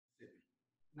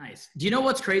Nice. Do you know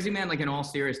what's crazy, man? Like in all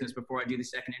seriousness, before I do the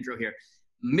second intro here,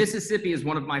 Mississippi is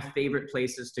one of my favorite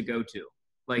places to go to.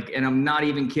 Like, and I'm not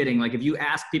even kidding. Like if you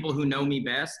ask people who know me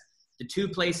best, the two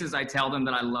places I tell them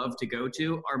that I love to go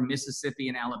to are Mississippi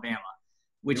and Alabama,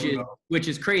 which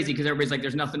is crazy because everybody's like,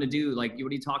 there's nothing to do. Like, what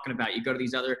are you talking about? You go to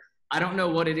these other, I don't know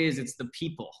what it is. It's the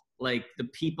people. Like the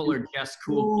people are just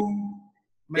cool people.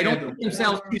 They don't take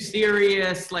themselves too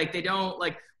serious. Like they don't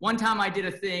like one time I did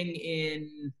a thing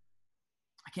in,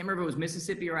 I can't remember if it was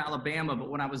Mississippi or Alabama, but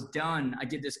when I was done, I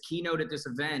did this keynote at this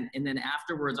event. And then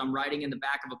afterwards, I'm riding in the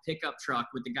back of a pickup truck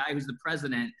with the guy who's the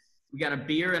president. We got a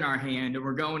beer in our hand and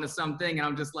we're going to something. And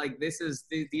I'm just like,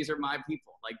 these are my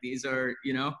people. Like these are,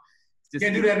 you know. Just,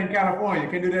 can't do that in California.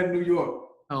 Can't do that in New York.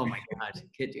 Oh my God.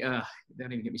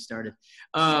 Don't even get me started.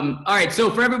 All right.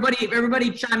 So for everybody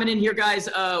chiming in here, guys,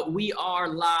 we are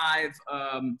live.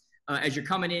 As you're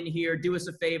coming in here, do us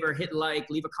a favor, hit like,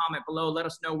 leave a comment below. Let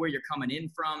us know where you're coming in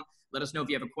from. Let us know if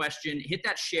you have a question. Hit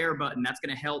that share button. That's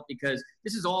going to help because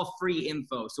this is all free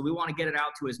info. So we want to get it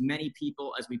out to as many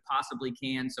people as we possibly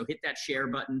can. So hit that share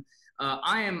button.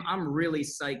 I'm really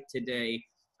psyched today.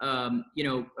 I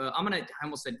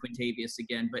almost said Quintavious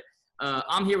again, but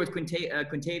I'm here with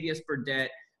Quintavious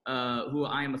Burdett, who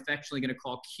I am affectionately going to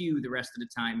call Q the rest of the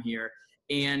time here.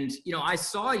 And, you know, I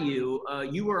saw you,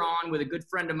 you were on with a good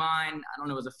friend of mine, I don't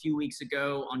know, it was a few weeks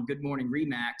ago on Good Morning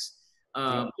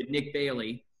Remax with Nick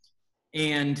Bailey.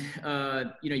 And,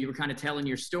 you know, you were kind of telling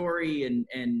your story and,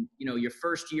 you know, your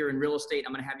first year in real estate,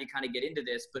 I'm going to have you kind of get into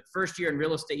this, but first year in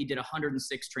real estate, you did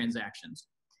 106 transactions.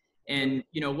 And,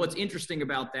 you know, what's interesting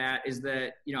about that is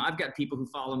that, you know, I've got people who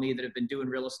follow me that have been doing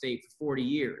real estate for 40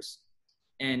 years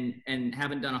and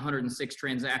haven't done 106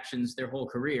 transactions their whole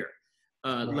career.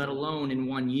 Let alone in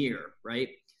 1 year, right?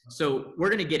 So we're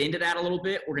going to get into that a little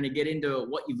bit. We're going to get into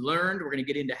what you've learned. We're going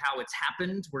to get into how it's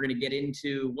happened. We're going to get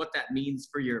into what that means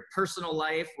for your personal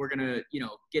life. We're going to, you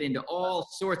know, get into all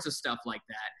sorts of stuff like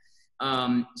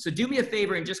that. So do me a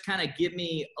favor and just kind of give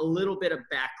me a little bit of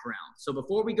background. So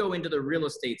before we go into the real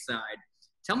estate side,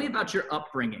 tell me about your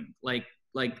upbringing. Like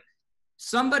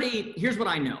somebody, here's what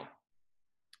I know.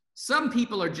 Some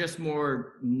people are just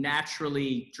more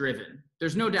naturally driven.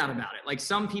 There's no doubt about it. Like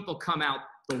some people come out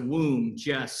the womb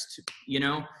just, you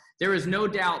know, there is no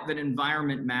doubt that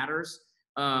environment matters.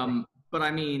 But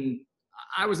I mean,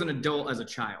 I was an adult as a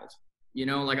child, you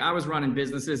know, like I was running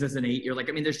businesses as an 8-year. Like,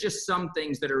 I mean, there's just some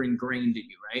things that are ingrained in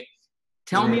you, right?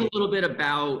 Tell me a little bit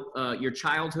about your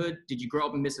childhood. Did you grow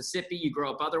up in Mississippi? You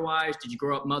grow up otherwise? Did you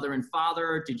grow up mother and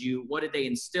father? What did they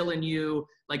instill in you?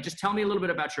 Like, just tell me a little bit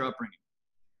about your upbringing.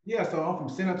 Yeah, so I'm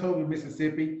from Senatobia,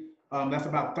 Mississippi. That's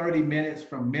about 30 minutes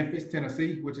from Memphis,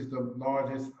 Tennessee, which is the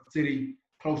largest city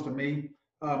close to me.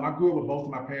 I grew up with both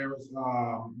of my parents.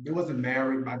 They wasn't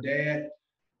married. My dad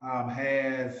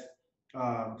has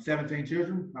 17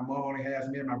 children. My mom only has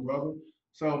me and my brother.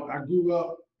 So I grew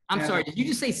up. I'm sorry, did you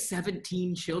just say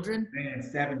 17 children? Man,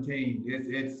 17.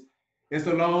 It's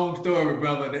a long story,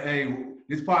 brother. Hey,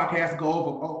 this podcast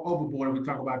go overboard and we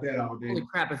talk about that all day. Holy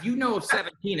crap. If you know of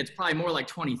 17, it's probably more like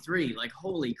 23. Like,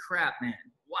 holy crap, man.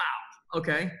 Wow.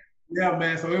 Okay. Yeah,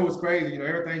 man. So it was crazy. You know,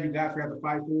 everything you got, you have to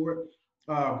fight for it.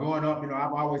 Growing up, you know,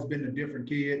 I've always been a different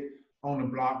kid on the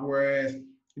block. Whereas, you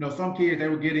know, some kids, they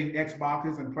were getting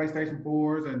Xboxes and PlayStation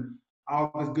 4s and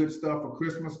all this good stuff for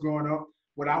Christmas growing up.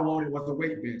 What I wanted was a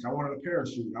weight bench. I wanted a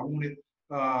parachute. I wanted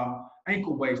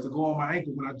ankle weights to go on my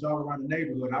ankle when I jog around the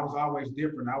neighborhood. I was always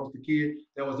different. I was the kid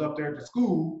that was up there at the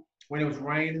school when it was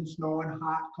raining, snowing,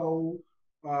 hot, cold,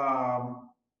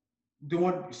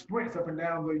 doing sprints up and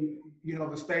down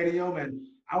the stadium. And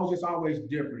I was just always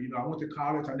different. You know, I went to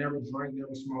college. I never drank,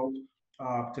 never smoked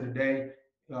to the day.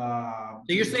 So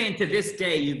you're saying to this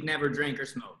day, you've never drank or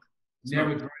smoked?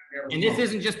 Never drank, never smoked. And this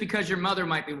isn't just because your mother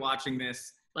might be watching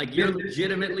this. Like you're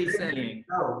legitimately saying.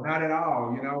 No, not at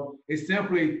all. You know, it's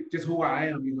simply just who I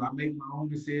am. You know, I make my own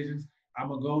decisions. I'm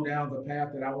going to go down the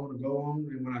path that I want to go on.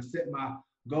 And when I set my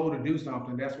goal to do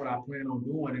something, that's what I plan on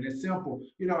doing. And it's simple.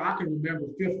 You know, I can remember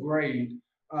 5th grade,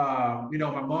 you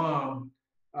know, my mom,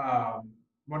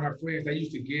 one of her friends,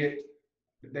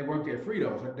 they worked at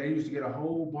Fritos. They used to get a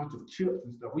whole bunch of chips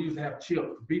and stuff. We used to have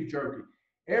chips, beef jerky.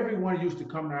 Everyone used to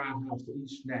come to our house to eat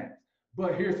snacks.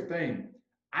 But here's the thing.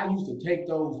 I used to take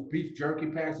those beef jerky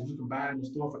packs that you can buy in the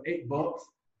store for $8.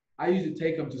 I used to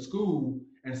take them to school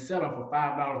and sell them for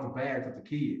 $5 a bag to the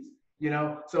kids, you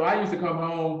know? So I used to come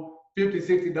home $50,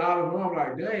 $60, and I'm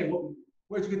like, dang,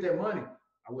 where'd you get that money?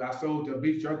 I sold the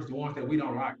beef jerkies, the ones that we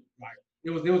don't like. Like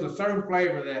there was a certain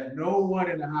flavor that no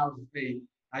one in the house ate.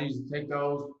 I used to take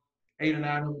those 8 or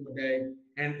 9 of them a day.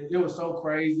 And it was so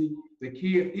crazy. The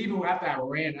kids, even after I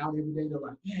ran out every day, they're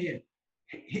like, man,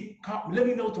 Let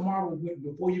me know tomorrow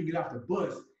before you get off the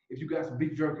bus if you got some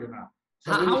beef jerky or not.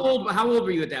 So how old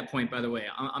were you at that point, by the way?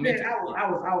 I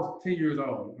was 10 years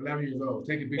old, 11 years old,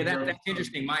 taking beef jerky. That's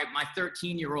interesting. My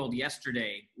 13-year-old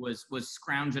yesterday was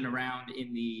scrounging around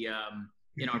in the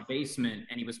in our basement,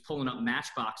 and he was pulling up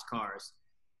Matchbox cars.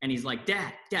 And he's like,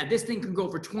 Dad, this thing can go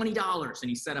for $20. And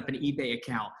he set up an eBay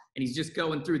account, and he's just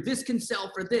going through, this can sell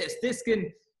for this.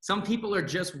 Some people are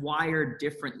just wired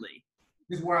differently.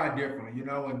 Just wired differently, you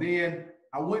know. And then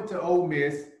I went to Ole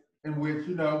Miss, in which,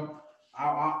 you know,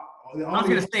 I was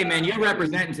going to say, man, you're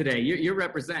representing today. You're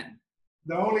representing.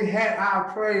 The only hat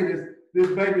I'll trade is this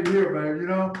baby here, baby, you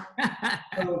know.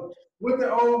 So, went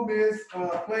to Ole Miss,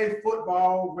 played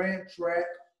football, ran track.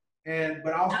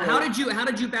 But also, how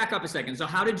did you back up a second? So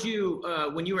how did you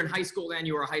when you were in high school? Then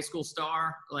you were a high school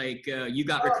star. Like you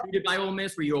got recruited by Ole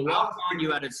Miss. Were you a walk-on?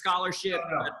 You had a scholarship.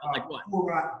 Like what?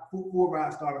 Full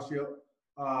ride scholarship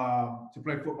to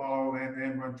play football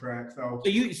and run track. So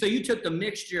you took the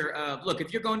mixture of, look,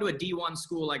 if you're going to a D1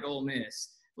 school like Ole Miss,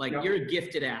 like you're a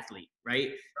gifted athlete,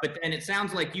 right? But then it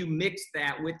sounds like you mixed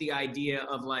that with the idea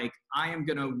of like, I am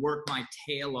gonna work my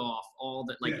tail off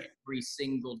every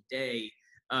single day.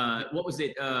 What was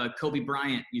it? Kobe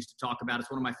Bryant used to talk about.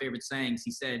 It's one of my favorite sayings.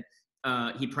 He said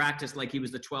he practiced like he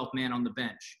was the 12th man on the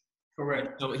bench.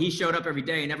 Correct. So he showed up every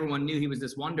day, and everyone knew he was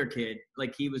this wonder kid,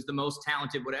 like he was the most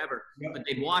talented, whatever. Yep. But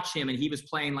they'd watch him, and he was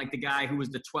playing like the guy who was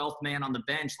the 12th man on the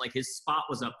bench, like his spot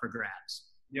was up for grabs.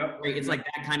 Yep. Right? It's like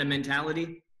that kind of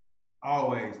mentality.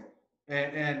 Always.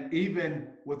 And even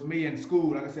with me in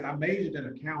school, like I said, I majored in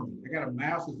accounting. I got a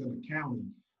master's in accounting.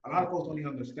 A lot of folks don't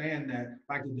even understand that,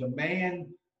 like the demand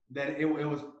that it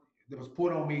was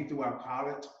put on me throughout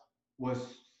college was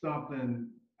something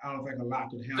I don't think a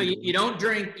lot could handle. So you don't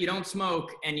drink, you don't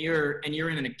smoke, and you're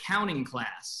in an accounting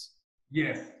class.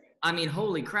 Yes. I mean,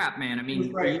 holy crap, man! I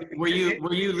mean, were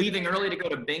you leaving early to go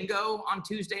to bingo on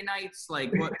Tuesday nights?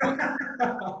 Like, what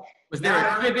was there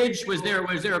a cribbage? Was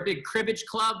there a big cribbage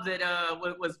club that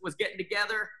was getting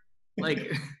together?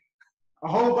 Like a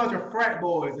whole bunch of frat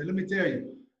boys. And let me tell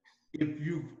you, if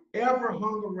you've ever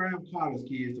hung around college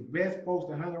kids, the best folks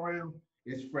to hang around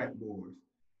is frat boys.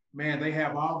 Man, they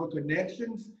have all the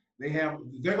connections. They're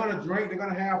gonna drink. They're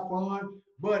gonna have fun.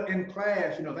 But in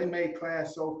class, you know, they made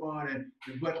class so fun.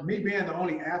 But me being the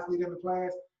only athlete in the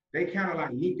class, they kind of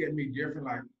like look at me different,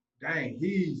 like, dang,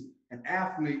 he's an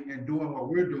athlete and doing what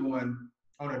we're doing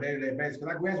on a day-to-day basis.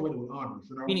 Because I graduated with honors,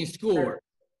 you know. Meaning schoolwork.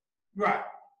 Right.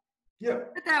 Yeah.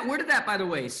 Where did that, by the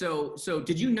way? So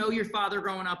did you know your father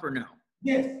growing up or no?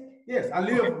 Yes.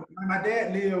 My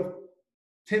dad lived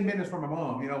 10 minutes from my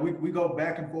mom. You know, we go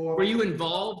back and forth. Were you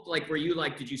involved? Like,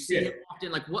 did you see him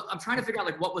often? Like, what? I'm trying to figure out,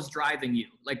 like, what was driving you?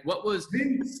 Like,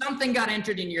 something got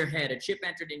entered in your head, a chip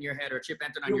entered in your head, or a chip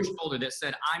entered on your shoulder that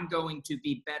said, I'm going to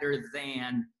be better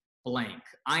than blank.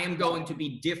 I am going to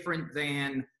be different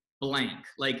than blank.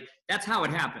 Like, that's how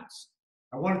it happens.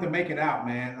 I wanted to make it out,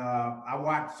 man. I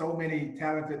watched so many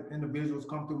talented individuals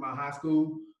come through my high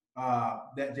school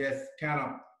that just kind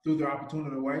of threw their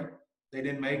opportunity away. They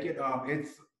didn't make it.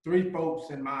 It's 3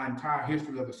 folks in my entire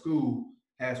history of the school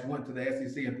has went to the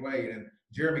SEC and played. And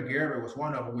Jeremy Garrett was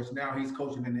one of them, which now he's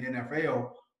coaching in the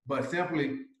NFL. But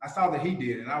simply, I saw that he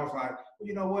did. And I was like, well,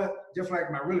 you know what? Just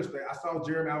like my real estate, I saw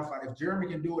Jeremy. I was like, if Jeremy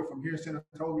can do it from here in San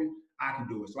Antonio, I can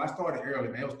do it. So I started early,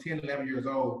 man. I was 10, 11 years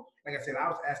old. Like I said, I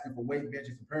was asking for weight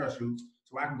benches and parachutes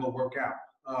so I can go work out.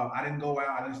 I didn't go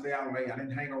out. I didn't stay out late. I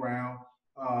didn't hang around.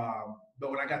 But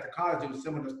when I got to college, it was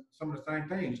some of the same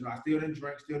things. You know, I still didn't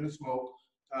drink, still didn't smoke.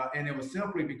 And it was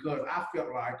simply because I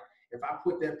felt like if I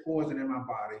put that poison in my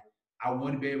body, I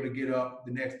wouldn't be able to get up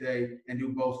the next day and do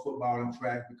both football and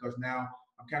track because now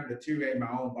I'm kind of deteriorating my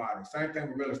own body. Same thing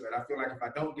with real estate. I feel like if I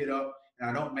don't get up and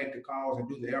I don't make the calls and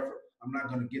do the effort, I'm not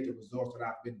going to get the results that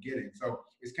I've been getting. So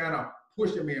it's kind of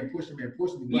pushing me.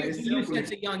 But you since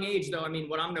a young age, though, I mean,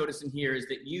 what I'm noticing here is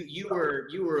that you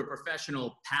were a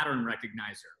professional pattern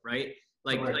recognizer, right?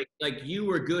 Like you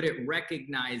were good at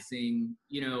recognizing,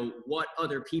 you know, what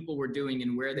other people were doing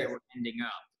and where they were ending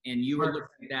up. And you were looking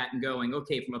at that and going,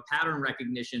 okay, from a pattern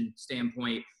recognition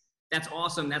standpoint, that's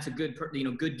awesome. That's a good,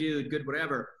 good dude, good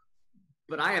whatever.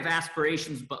 But I have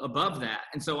aspirations above that.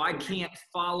 And so I can't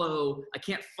follow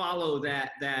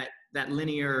that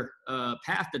linear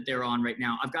path that they're on right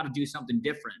now. I've got to do something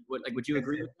different. Would you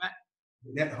agree with that?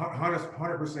 That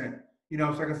 100%. You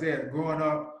know, like I said, growing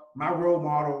up, my role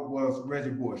model was Reggie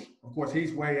Bush. Of course,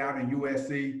 he's way out in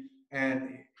USC,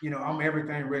 and you know, I'm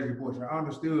everything Reggie Bush. I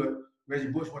understood Reggie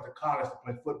Bush went to college to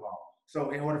play football. So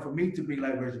in order for me to be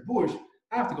like Reggie Bush,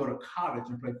 I have to go to college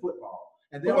and play football.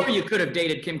 And then or you could have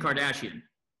dated Kim Kardashian.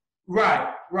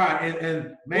 Right, right.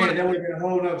 And man, that would have been a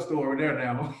whole nother story there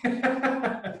now.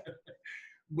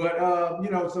 But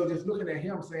so just looking at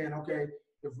him saying, okay,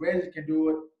 if Reggie can do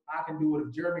it, I can do it.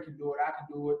 If Jeremy can do it, I can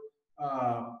do it.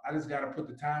 I just got to put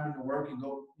the time in the work and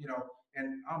go,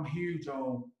 and I'm huge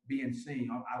on being seen.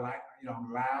 I like,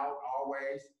 I'm loud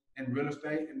always in real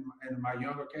estate. And my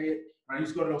younger kid, when I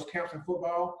used to go to those camps in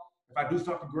football, if I do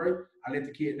something great, I let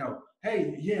the kid know,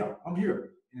 hey, yeah, I'm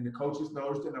here. And the coaches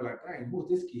noticed it, and they're like, dang, who's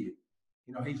this kid?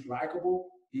 He's likable.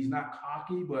 He's not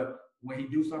cocky, but when he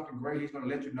do something great, he's going to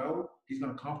let you know. He's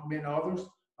going to compliment others.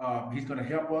 He's going to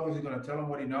help others. He's going to tell them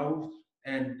what he knows.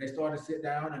 And they started to sit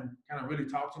down and kind of really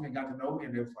talk to me and got to know me.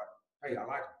 And they was like, hey, I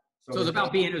like him. So it's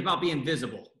about being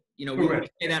visible. We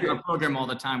say that in our program all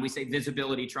the time. We say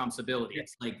visibility trumps ability.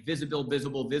 It's like visible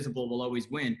will always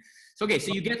win. So, okay,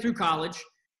 so you get through college.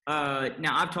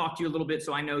 Now, I've talked to you a little bit,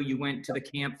 so I know you went to the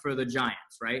camp for the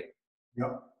Giants, right?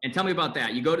 Yep. And tell me about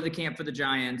that. You go to the camp for the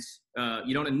Giants.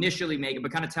 You don't initially make it,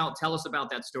 but kind of tell us about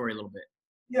that story a little bit.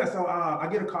 Yeah, so I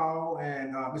get a call,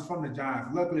 and it's from the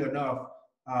Giants. Luckily enough,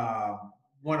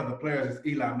 one of the players is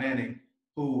Eli Manning,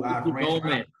 who I've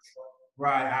ran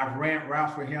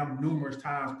routes for him numerous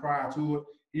times prior to it.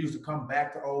 He used to come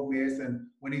back to Ole Miss, and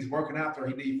when he's working out there,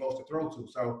 he needs folks to throw to.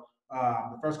 So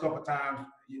the first couple of times,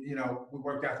 we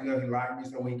worked out together. He liked me,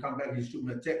 so when he come back, he shoot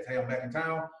me a text, hey, I'm back in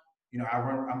town.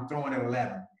 I'm throwing at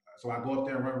 11. So I go up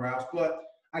there and run routes. But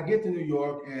I get to New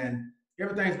York, and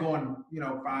everything's going,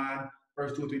 fine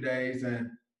first 2 or 3 days. And,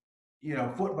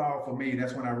 football for me,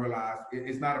 that's when I realized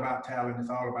it's not about talent. It's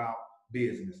all about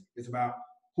business. It's about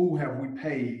who have we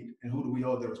paid and who do we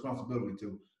owe the responsibility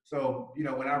to. So,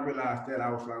 when I realized that, I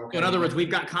was like, okay. In other words,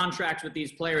 we've got contracts with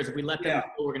these players. If we let them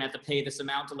go, we're going to have to pay this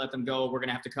amount to let them go. We're going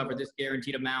to have to cover this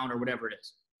guaranteed amount or whatever it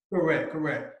is. Correct.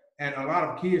 And a lot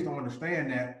of kids don't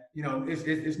understand that,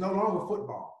 it's no longer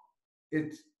football.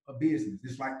 It's a business.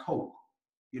 It's like Coke.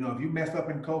 If you mess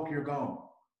up in Coke, you're gone.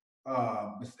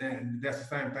 And that's the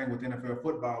same thing with NFL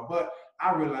football. But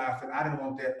I realized that I didn't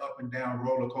want that up and down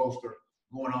roller coaster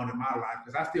going on in my life,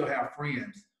 because I still have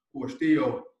friends who are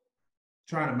still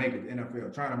trying to make it to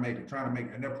NFL, trying to make it.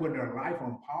 And they're putting their life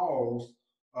on pause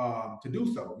to do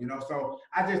so, So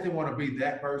I just didn't want to be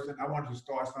that person. I wanted to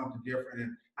start something different.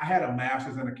 And I had a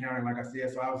master's in accounting, like I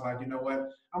said. So I was like, you know what?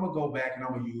 I'm going to go back and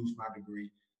I'm going to use my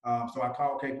degree. So I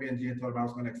called KPMG and told them I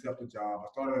was going to accept the job. I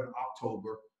started in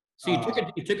October. So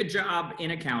you took a job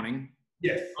in accounting.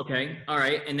 Yes. Okay. All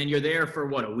right. And then you're there for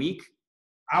what, a week?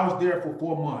 I was there for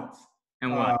 4 months.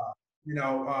 And what?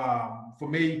 For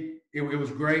me, it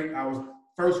was great. I was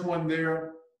first one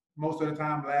there most of the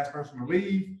time, last person to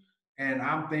leave. And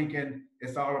I'm thinking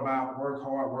it's all about work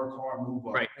hard, move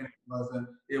up. Right. And it wasn't.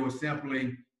 It was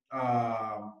simply,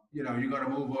 you're going to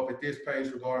move up at this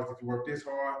pace regardless if you work this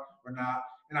hard or not.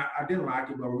 And I didn't like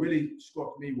it, but what really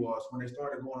struck me was when they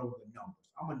started going over the numbers.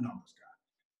 I'm a numbers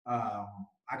guy.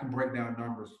 I can break down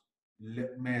numbers,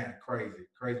 man,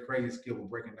 crazy skill with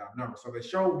breaking down numbers. So they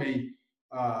showed me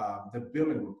the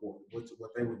billing report,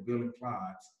 what they were billing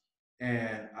clients,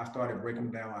 and I started breaking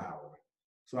them down hourly.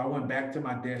 So I went back to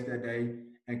my desk that day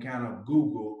and kind of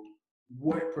Googled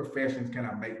what professions can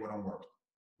I make when I'm working.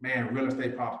 Man, real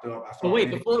estate popped up. But wait,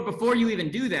 before you even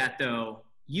do that though,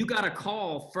 you got a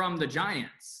call from the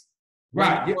Giants.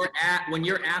 Right. When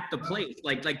you're at the place.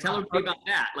 Like tell everybody about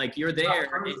that. Like you're there.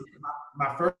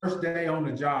 My first day on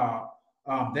the job,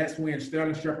 that's when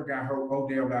Sterling Shepard got hurt,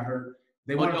 Odell got hurt.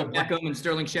 Beckham and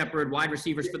Sterling Shepard, wide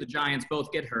receivers for the Giants, both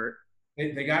get hurt.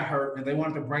 They got hurt, and they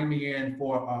wanted to bring me in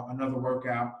for another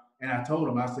workout. And I told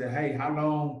him, I said, hey, how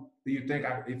long do you think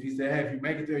if he said, hey, if you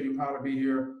make it there, you'll probably be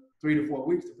here 3 to 4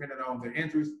 weeks, depending on their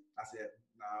injuries. I said,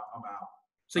 no, I'm out.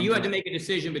 So you had to make a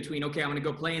decision between, okay, I'm going to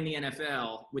go play in the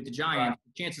NFL with the Giants.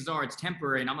 Right. Chances are it's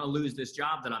temporary, and I'm going to lose this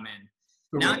job that I'm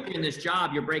in. Correct. Now you're in this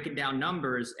job, you're breaking down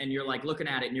numbers, and you're like looking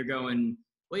at it, and you're going,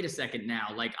 wait a second now.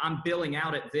 Like I'm billing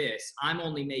out at this. I'm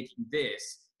only making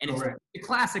this. And Correct. It's the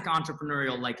classic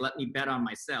entrepreneurial, like, let me bet on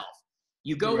myself.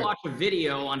 You go Correct. Watch a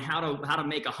video on how to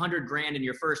make $100,000 in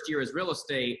your first year as real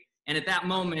estate. And at that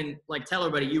moment, like tell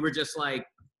everybody, you were just like,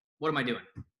 what am I doing?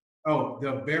 Oh,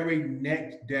 the very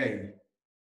next day,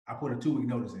 I put a 2-week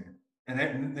notice in.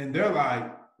 And they're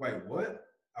like, wait, what?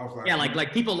 I was like, yeah,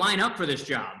 like people line up for this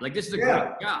job. Like this is a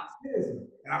great job.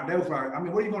 And they was like, I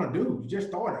mean, what are you going to do? You just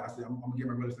started. I said, I'm going to get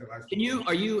my real estate license.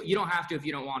 You don't have to if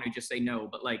you don't want to, just say no.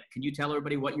 But like, can you tell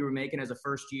everybody what you were making as a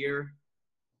first year?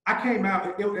 I came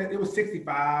out, it was 65,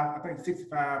 I think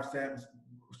 65 cents,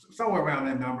 somewhere around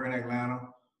that number in Atlanta.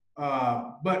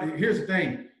 But here's the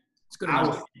thing. It's good.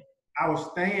 I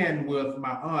was staying with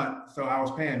my aunt, so I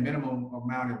was paying minimum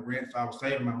amount of rent, so I was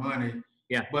saving my money.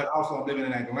 Yeah. But also I'm living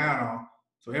in Atlanta,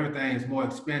 So everything is more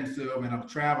expensive, and I'm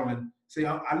traveling. See,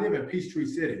 I live in Peachtree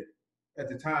City at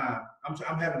the time.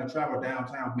 I'm having to travel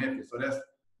downtown Memphis, so that's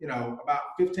about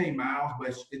 15 miles,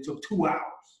 but it took 2 hours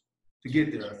to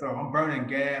get there. So I'm burning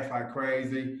gas like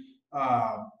crazy.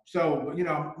 So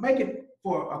make it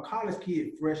for a college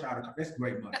kid fresh out of college. That's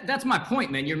great money. That's my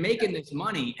point, man. You're making this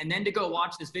money, and then to go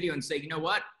watch this video and say, you know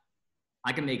what,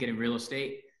 I can make it in real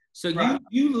estate. So Right.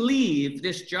 you leave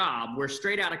this job where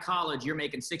straight out of college you're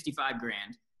making 65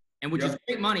 grand, and which is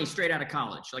great money straight out of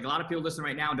college. Like a lot of people listening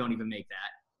right now don't even make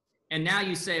that. And now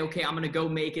you say, okay, I'm going to go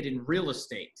make it in real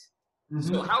estate. Mm-hmm.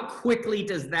 So how quickly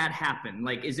does that happen?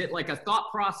 Like, is it like a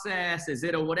thought process? Is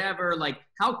it a whatever? Like,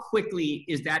 how quickly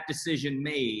is that decision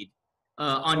made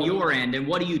on your end? And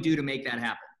what do you do to make that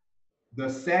happen? The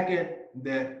second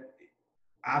that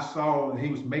I saw he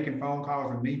was making phone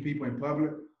calls and meeting people in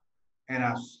public, and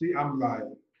I'm like,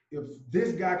 if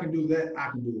this guy can do that, I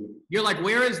can do it. You're like,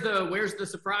 where's the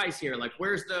surprise here? Like,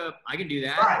 I can do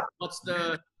that.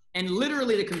 Right. And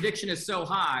literally the conviction is so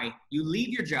high, you leave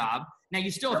your job. Now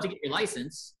you still have to get your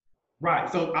license. Right.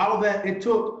 So all of that,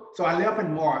 so I left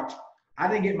in March. I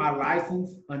didn't get my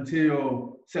license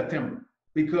until September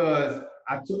because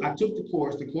I took the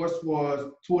course. The course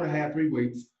was 2.5, 3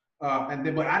 weeks. But I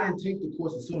didn't take the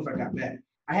course as soon as I got back.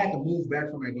 I had to move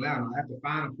back from Atlanta. I had to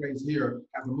find a place here.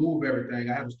 I have to move everything.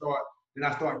 I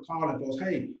started calling folks,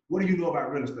 hey, what do you know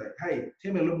about real estate? Hey,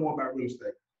 tell me a little more about real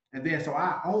estate. And then, so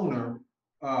our owner,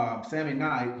 Sammy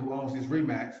Knight, who owns this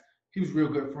Remax, he was a real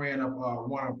good friend of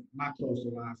one of my close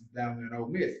alliances down there in Ole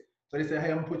Miss. So they said,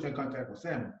 hey, I'm gonna put you in contact with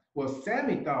Sammy. Well,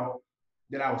 Sammy thought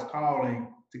that I was calling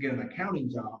to get an accounting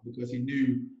job because he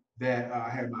knew that I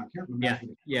had my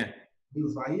accounting. Yeah. He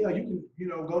was like, yeah, you can,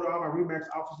 go to all my Remax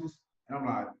offices. And I'm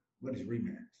like, what is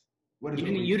Remax? What is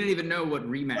you didn't even know what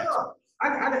Remax was.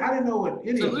 I didn't know what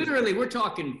any of it. So literally, we're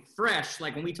talking fresh.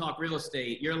 Like when we talk real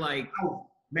estate, you're like,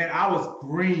 I was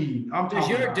green.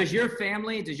 Does your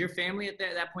family at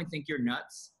that point think you're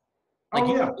nuts? Like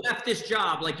you left this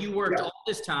job, like you worked all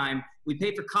this time. We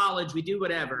pay for college, we do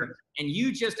whatever, and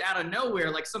you just out of nowhere,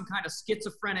 like some kind of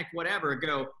schizophrenic whatever,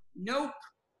 go, nope.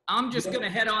 I'm just gonna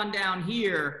head on down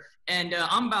here, and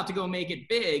I'm about to go make it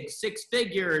big, 6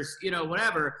 figures,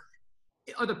 whatever.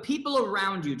 Are the people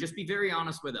around you? Just be very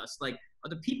honest with us. Like, are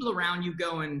the people around you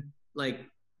going, like,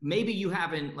 maybe you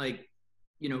haven't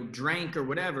drank or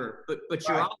whatever, but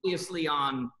you're obviously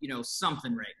on,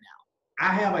 something right now.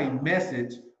 I have a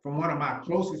message from one of my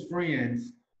closest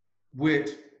friends, which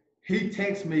he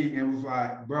texted me and was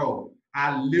like, bro,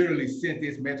 I literally sent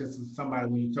this message to somebody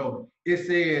when you told me. It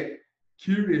said,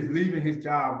 Q is leaving his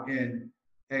job in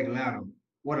Atlanta.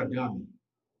 What a dummy.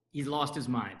 He's lost his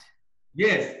mind.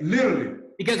 Yes, literally.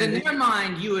 Because in their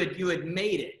mind, you had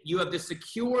made it. You have the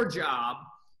secure job.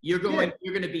 You're going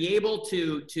to be able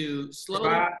to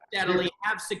slowly, steadily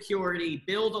have security,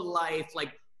 build a life.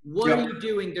 Like, what are you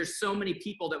doing? There's so many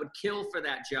people that would kill for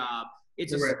that job.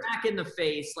 It's a smack in the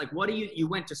face. Like, what do you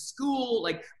went to school?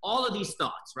 Like, all of these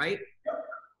thoughts, right?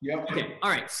 Yep. Okay.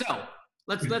 All right. So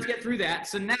let's get through that.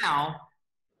 So now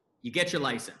you get your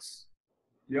license.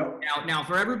 Yep. Now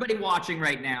for everybody watching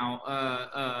right now,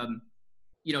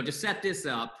 to set this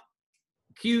up,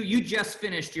 Q, you just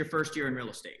finished your first year in real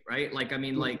estate, right? Like, I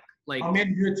mean, like I'm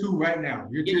in year 2 right now.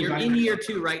 You're in year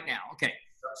 2 right now. Okay.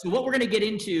 So what we're going to get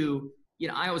into,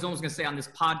 I was almost going to say on this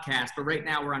podcast, but right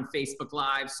now we're on Facebook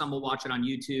Live. Some will watch it on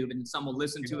YouTube and some will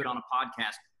listen to it on a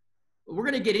podcast. What we're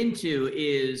going to get into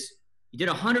is you did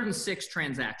 106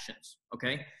 transactions.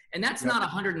 Okay. And that's not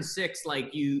 106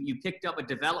 like you picked up a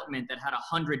development that had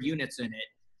 100 units in it,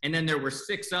 and then there were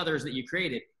 6 others that you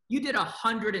created. You did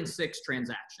 106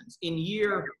 transactions in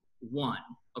year 1,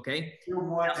 okay? Year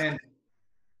 1, and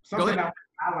something I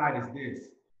highlight is this.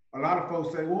 A lot of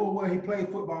folks say, well, he played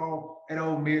football at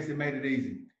Ole Miss and made it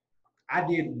easy. I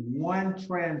did 1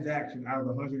 transaction out of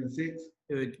the 106,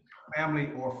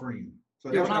 family or friend. So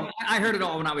I heard it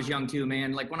all when I was young too,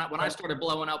 man. Like when I started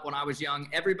blowing up when I was young,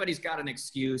 everybody's got an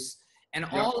excuse. And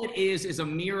all it is a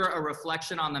mirror, a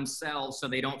reflection on themselves so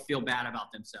they don't feel bad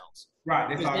about themselves.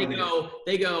 Right.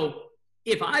 They go,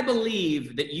 if I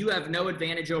believe that you have no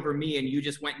advantage over me and you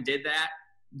just went and did that,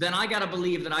 then I got to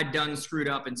believe that I've done screwed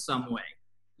up in some way,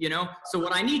 So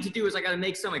what I need to do is I got to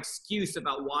make some excuse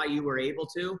about why you were able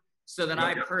to, so that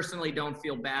I personally don't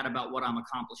feel bad about what I'm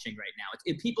accomplishing right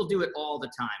now. People do it all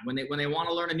the time. When they want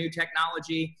to learn a new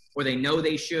technology or they know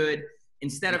they should,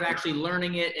 instead of actually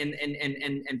learning it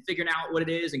and figuring out what it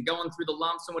is and going through the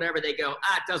lumps and whatever, they go,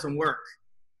 it doesn't work.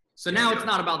 So now it's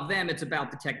not about them, it's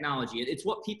about the technology. It's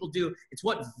what people do. It's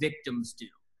what victims do,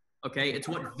 okay? It's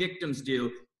what victims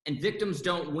do, and victims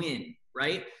don't win.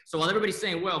 right? So while everybody's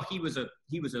saying, well, he was a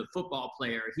football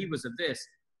player, he was a this,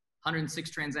 106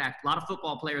 transactions. A lot of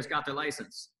football players got their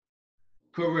license.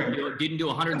 Correct. Didn't do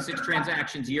 106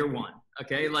 transactions year one.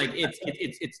 Okay, like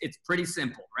it's pretty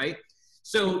simple, right?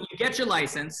 So you get your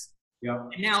license. Yeah.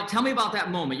 And now tell me about that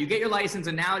moment. You get your license,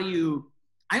 and now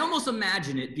I almost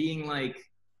imagine it being like,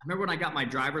 I remember when I got my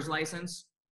driver's license.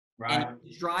 Right. And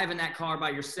you drive in that car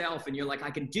by yourself, and you're like, I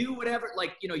can do whatever.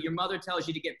 Like, you know, your mother tells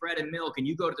you to get bread and milk, and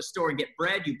you go to the store and get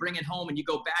bread, you bring it home, and you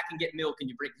go back and get milk, and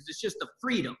you bring, because it's just the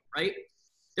freedom, right?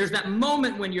 There's that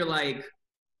moment when you're like,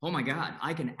 oh my God,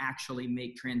 I can actually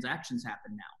make transactions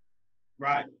happen now.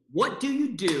 Right. What do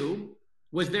you do?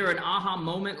 Was there an aha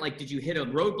moment? Like, did you hit a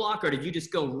roadblock, or did you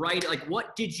just go right? Like,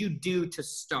 what did you do to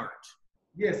start?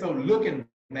 Yeah, so looking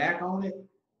back on it,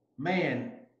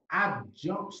 man, I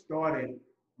jump-started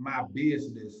my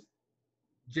business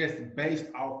just based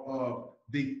off of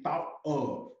the thought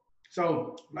of.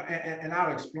 So, and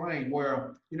I'll explain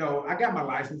where, you know, I got my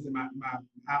license, and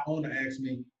my owner asked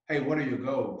me, hey, what are your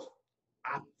goals?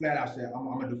 I flat out said, I'm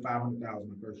gonna do 500,000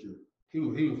 the first year. He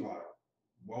was like,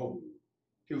 whoa.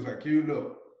 He was like, Q,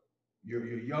 look, you're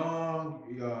young.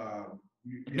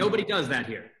 Nobody does that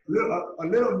here. A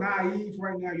little naive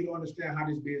right now. You don't understand how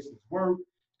this business works.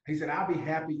 He said, I'll be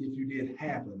happy if you did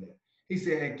half of that. He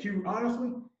said, and Q,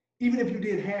 honestly, even if you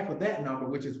did half of that number,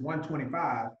 which is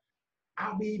 125,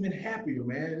 I'll be even happier,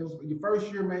 man. It was your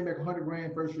first year, man, make 100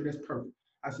 grand first year. That's perfect.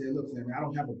 I said, look, man, I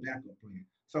don't have a backup plan.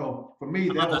 So for me,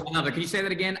 that was another. Can you say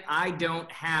that again? I don't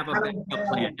have a backup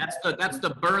plan. That's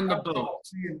the burn the boat.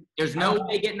 There's no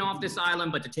way getting off this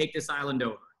island but to take this island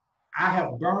over. I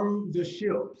have burned the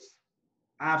ships.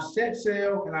 I've set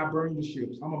sail and I burned the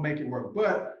ships. I'm gonna make it work.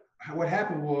 But what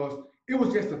happened was, it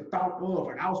was just a thought of,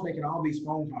 like, I was making all these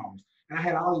phone calls, and I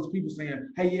had all these people saying,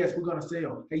 hey, yes, we're gonna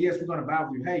sell. Hey, yes, we're gonna buy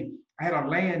with you. Hey, I had a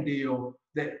land deal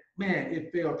that, man,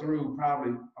 it fell through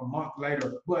probably a month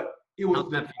later, but it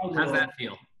was. How's that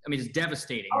feel? I mean, it's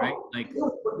devastating, right? Like,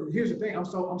 here's the thing. I'm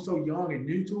so young and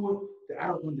new to it that I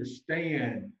don't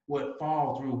understand what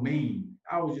fall through mean.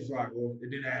 I was just like, well,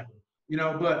 it didn't happen, you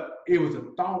know. But it was a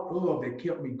thought of that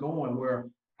kept me going, where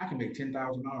I can make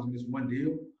 $10,000 in this one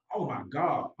deal. Oh my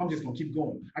God, I'm just gonna keep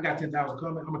going. I got 10,000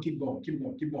 coming. I'm gonna keep going.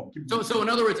 So in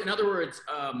other words,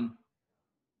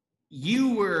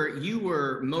 you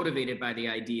were motivated by the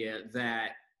idea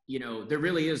that, you know, there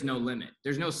really is no limit.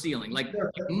 There's no ceiling. Like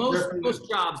most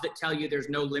jobs that tell you there's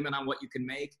no limit on what you can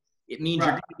make, it means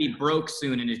you're going to be broke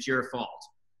soon and it's your fault.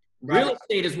 Real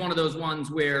estate is one of those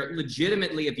ones where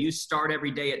legitimately, if you start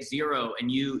every day at zero and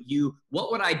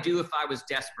what would I do if I was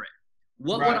desperate?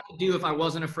 What would I do if I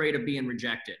wasn't afraid of being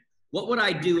rejected? What would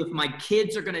I do if my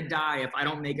kids are going to die if I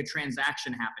don't make a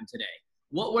transaction happen today?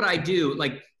 What would I do?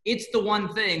 Like, it's the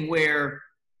one thing where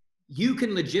you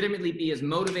can legitimately be as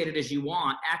motivated as you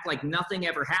want, act like nothing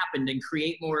ever happened, and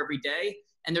create more every day.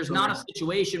 And there's not a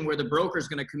situation where the broker's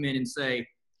going to come in and say,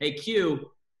 hey, Q,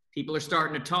 people are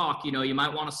starting to talk. You know, you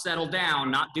might want to settle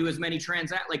down, not do as many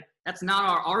transactions. Like, that's not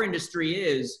our industry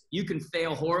is. You can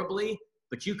fail horribly,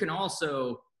 but you can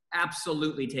also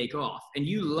absolutely take off. And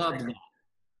you loved that.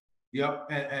 Yep.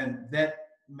 And that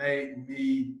made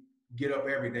me get up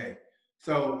every day.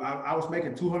 So I was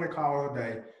making 200 calls a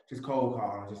day, just cold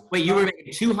calls. Wait, you were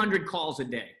making 200 calls a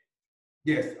day?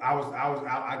 Yes, I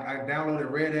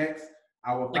downloaded RedX.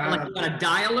 I would like you got a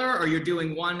dialer, or you're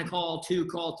doing 1 call, 2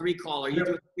 call, 3 call, or you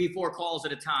doing 3, 4 calls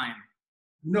at a time?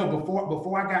 No,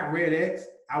 before I got RedX,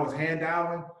 I was hand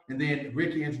dialing, and then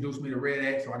Ricky introduced me to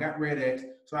RedX, so I got RedX.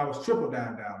 So I was triple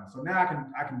down dialing. So now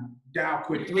I can dial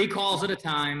quickly. 3 calls at a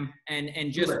time,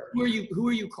 and just who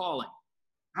are you calling?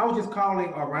 I was just calling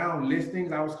around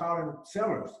listings. I was calling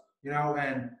sellers, you know,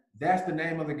 and that's the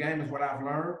name of the game. Is what I've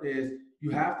learned is you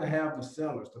have to have the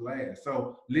sellers to last.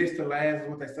 So list to last is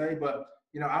what they say, but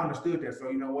you know, I understood that. So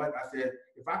you know what? I said,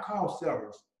 if I call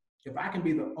sellers, if I can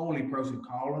be the only person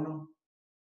calling them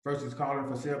versus calling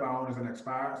for sale by owners and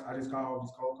expires, I just call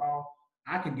this cold call.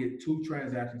 I can get 2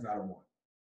 transactions out of 1.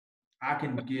 I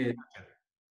can get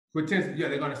potentially,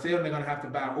 they're going to sell and they're going to have to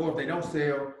buy, or if they don't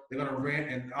sell, they're going to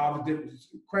rent, and all the different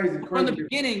crazy. From the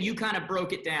beginning, you kind of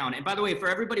broke it down. And by the way, for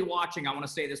everybody watching, I want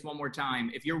to say this one more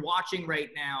time. If you're watching right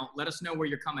now, let us know where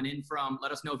you're coming in from.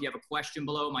 Let us know if you have a question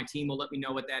below. My team will let me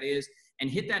know what that is. And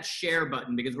hit that share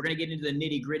button, because we're going to get into the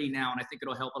nitty gritty now, and I think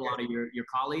it'll help a lot of your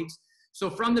colleagues. So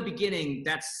from the beginning,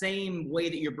 that same way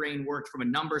that your brain worked from a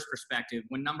numbers perspective,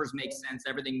 when numbers make sense,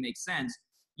 everything makes sense.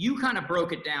 You kind of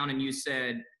broke it down and you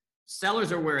said,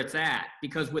 sellers are where it's at,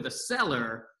 because with a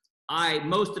seller, I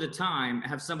most of the time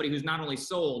have somebody who's not only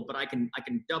sold, but I can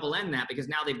double end that, because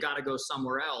now they've got to go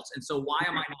somewhere else. And so why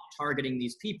am I not targeting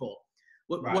these people?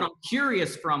 What I'm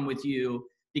curious from with you,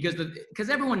 because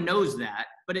everyone knows that,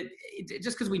 but it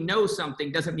just because we know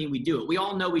something doesn't mean we do it. We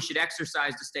all know we should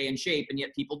exercise to stay in shape, and yet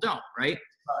people don't, right?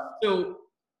 So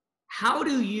how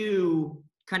do you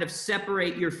kind of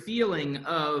separate your feeling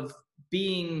of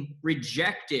being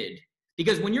rejected?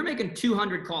 Because when you're making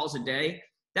 200 calls a day,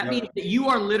 that means that you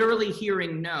are literally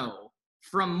hearing no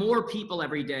from more people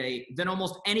every day than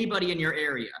almost anybody in your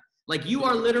area. Like, you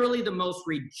are literally the most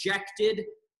rejected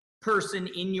person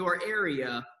in your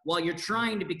area while you're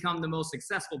trying to become the most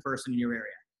successful person in your area.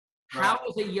 Right. How,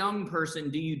 as a young person,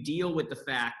 do you deal with the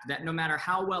fact that no matter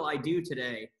how well I do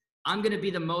today, I'm going to be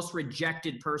the most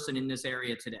rejected person in this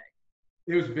area today?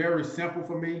 It was very simple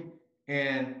for me,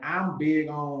 and I'm big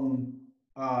on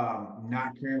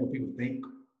not caring what people think.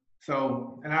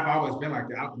 So, and I've always been like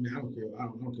that. I don't care. I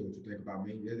don't care what you think about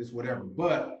me. It's whatever.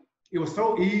 But it was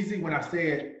so easy when I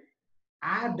said,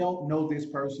 I don't know this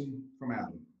person from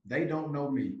Adam. They don't know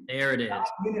me. There it is. 5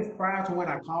 minutes prior to when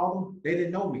I called them, they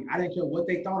didn't know me. I didn't care what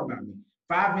they thought about me.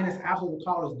 5 minutes after the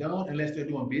call is done, unless they're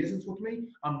doing business with me,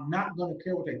 I'm not going to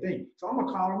care what they think. So I'm going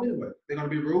to call them anyway. They're going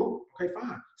to be rude? Okay,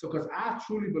 fine. So, because I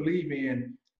truly believe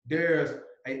in there's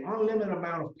an unlimited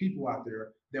amount of people out there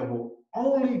that will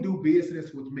only do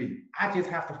business with me. I just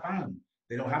have to find them.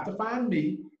 They don't have to find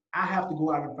me. I have to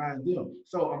go out and find them.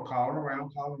 So I'm calling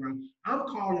around. I'm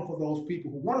calling for those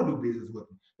people who want to do business with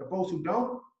me. The folks who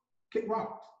don't, kick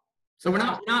rocks. So we're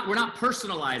not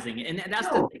personalizing. And that's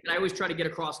the thing that I always try to get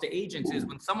across to agents is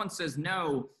when someone says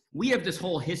no, we have this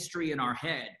whole history in our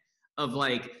head of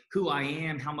like who I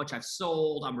am, how much I've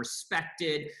sold, I'm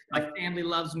respected, my family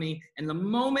loves me. And the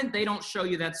moment they don't show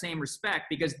you that same respect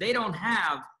because they don't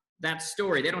have that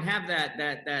story, they don't have that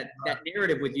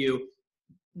narrative with you,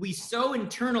 we so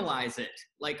internalize it.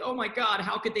 Like, oh my God,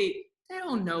 how could they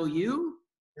don't know you.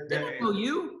 They don't know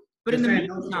you. But in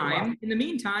the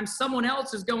meantime, someone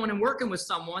else is going and working with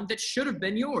someone that should have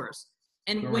been yours.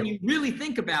 And when you really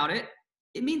think about it,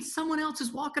 it means someone else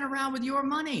is walking around with your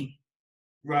money.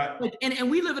 Right. Like,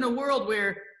 and we live in a world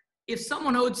where if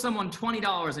someone owed someone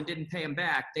 $20 and didn't pay them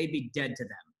back, they'd be dead to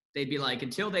them. They'd be like,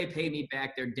 until they pay me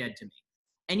back, they're dead to me.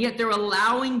 And yet they're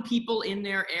allowing people in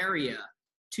their area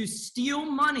to steal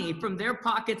money from their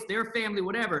pockets, their family,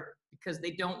 whatever, because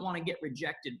they don't want to get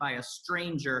rejected by a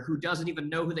stranger who doesn't even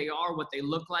know who they are, what they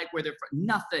look like, where they're from,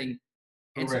 nothing.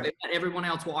 And so they let everyone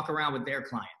else walk around with their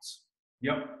clients.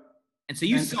 Yep. And so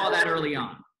you saw that early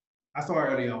on. I saw it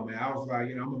early on, man. I was like,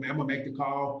 you know, I'm gonna make the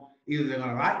call. Either they're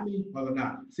gonna like me or they're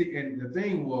not. See, and the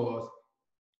thing was,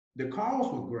 the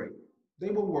calls were great. They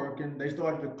were working. They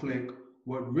started to click.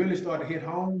 What really started to hit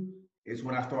home is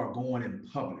when I started going in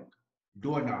public,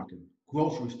 door knocking,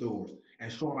 grocery stores,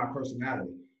 and showing my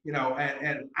personality. You know,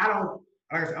 and I don't,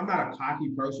 like I said, I'm not a cocky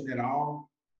person at all,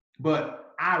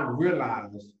 but I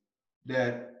realized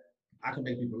that I can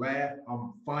make people laugh.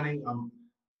 I'm funny.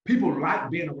 People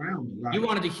like being around me. Like, you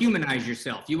wanted to humanize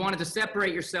yourself. You wanted to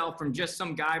separate yourself from just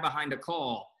some guy behind a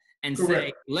call and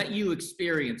say, let you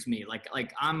experience me. Like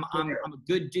I'm a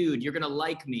good dude. You're gonna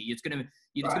like me. It's gonna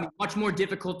be much more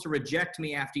difficult to reject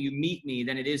me after you meet me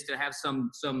than it is to have some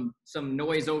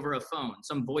noise over a phone,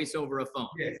 some voice over a phone.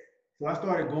 Yes. So I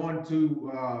started going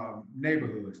to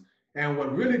neighborhoods, and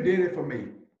what really did it for me,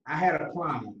 I had a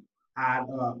client.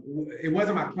 It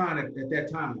wasn't my client at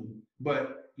that time,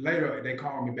 but later they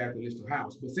called me back to list a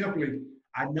house. But simply,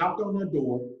 I knocked on their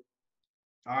door.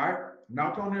 All right,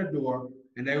 knocked on their door,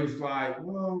 and they was like,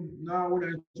 "Well, no, we're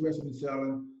not interested in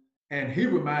selling." And he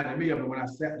reminded me of it when I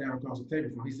sat down across the table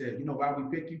from him. He said, "You know why we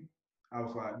picked you?" I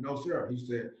was like, "No, sir." He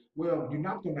said, "Well, you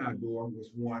knocked on our door," was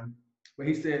one. But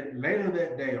he said later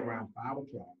that day around 5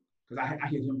 o'clock, because I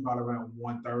hit him probably around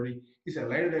 1:30. He said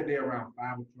later that day around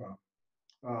 5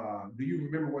 o'clock, do you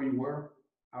remember where you were?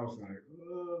 I was like,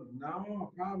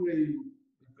 no, probably,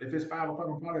 if it's 5 o'clock,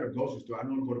 I'm probably at a grocery store. I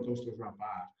normally go to grocery stores around 5.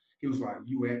 He was like,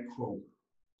 you at Kroger,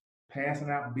 passing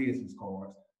out business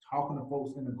cards, talking to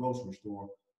folks in the grocery store.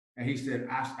 And he said,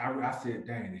 I said,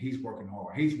 dang, he's working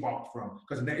hard. He's walked from,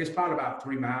 because it's probably about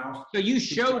 3 miles. So you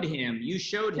showed him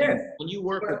when you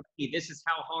work with me, this is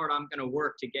how hard I'm going to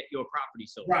work to get your property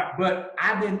sold. Right, but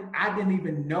I didn't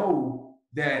even know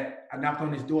that I knocked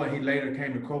on his door and he later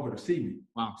came to Kroger to see me.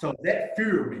 Wow. So that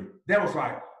fueled me. That was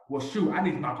like, well, shoot, I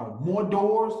need to knock on more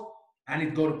doors. I need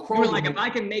to go to Kroger. You were like, if I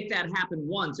can make that happen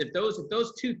once, if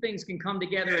those two things can come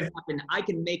together and happen, I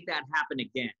can make that happen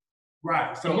again.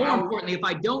 Right. So and more importantly, if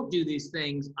I don't do these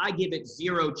things, I give it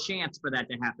zero chance for that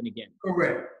to happen again.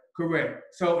 Correct.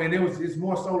 So, and it's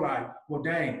more so like, well,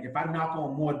 dang, if I knock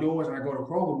on more doors and I go to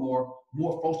Kroger more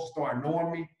folks will start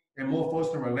knowing me and more folks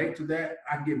can relate to that.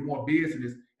 I can get more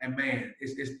business, and man,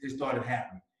 it started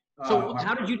happening. So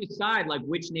how did you decide like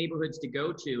which neighborhoods to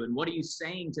go to, and what are you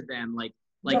saying to them? Like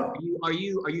are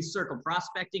you circle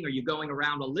prospecting? Are you going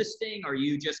around a listing? Are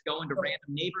you just going to random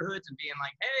neighborhoods and being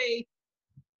like, hey,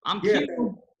 I'm cute?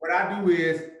 What I do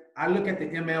is I look at the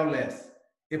MLS.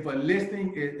 If a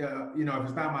listing is, if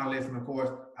it's not my listing, of course,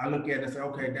 I look at it and say,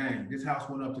 okay, dang, this house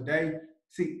went up today.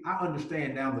 See, I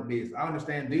understand now the business. I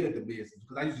understand the business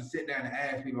because I used to sit down and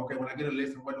ask people, okay, when I get a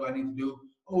listing, what do I need to do?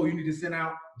 Oh, you need to send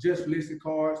out just listed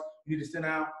cards. You need to send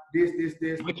out this.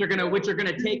 Which are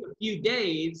gonna take a few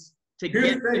days to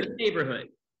get to the neighborhood.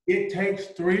 It takes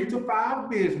 3 to 5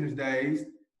 business days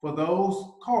for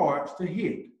those cards to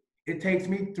hit. It takes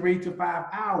me 3 to 5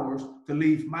 hours to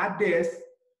leave my desk,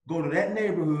 go to that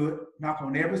neighborhood, knock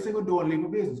on every single door, and leave a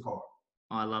business card.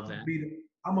 Oh, I love that.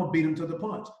 I'm gonna beat them to the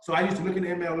punch. So I used to look in the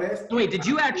MLS. So wait, did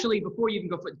you actually, before you even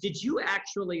go, did you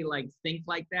actually like think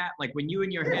like that? Like when you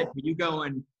in your head, were you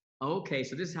going, oh, okay,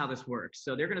 so this is how this works.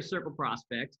 So they're gonna circle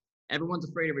prospect. Everyone's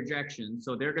afraid of rejection,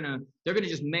 so they're gonna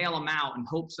just mail them out and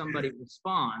hope somebody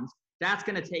responds. That's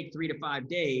gonna take 3 to 5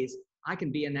 days. I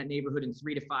can be in that neighborhood in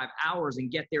 3 to 5 hours and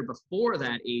get there before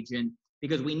that agent,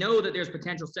 because we know that there's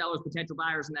potential sellers, potential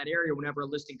buyers in that area whenever a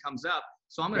listing comes up.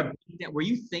 So I'm gonna beat that. Were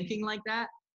you thinking like that?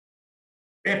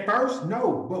 At first,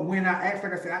 no. But when I asked,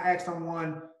 like I said, I asked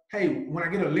someone, hey, when I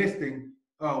get a listing,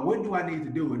 what do I need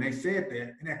to do? And they said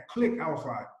that, and that click, I was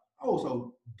like, oh,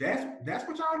 so that's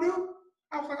what y'all do?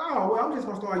 I was like, oh, well, I'm just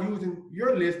gonna start using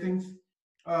your listings.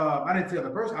 I didn't tell the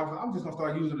person. I'm just gonna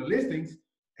start using the listings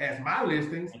as my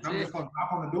listings. I'm just gonna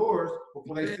knock on the doors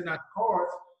before they send out the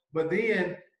cards. But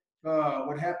then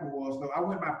what happened was, so I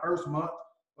went my first month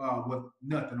with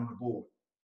nothing on the board.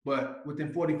 But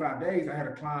within 45 days, I had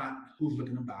a client who's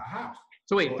looking to buy a house.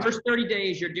 So wait, first 30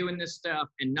 days, you're doing this stuff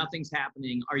and nothing's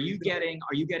happening. Are you getting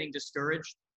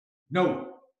discouraged?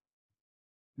 No.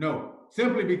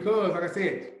 Simply because, like I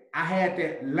said, I had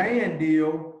that land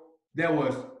deal that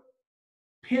was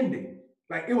pending.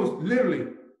 Like it was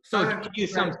literally. So it gave you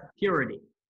some security.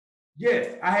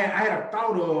 Yes, I had a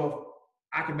thought of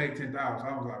I can make 10,000.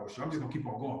 I was like, well, sure, I'm just gonna keep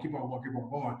on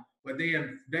going. But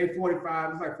then day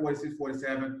 45, it's like 46,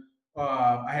 47.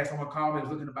 I had someone call me, was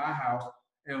looking to buy a house,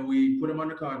 and we put him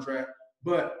under contract.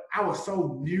 But I was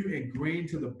so new and green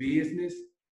to the business,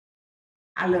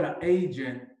 I let an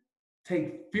agent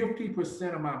take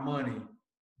 50% of my money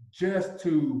just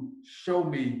to show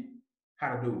me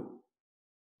how to do it.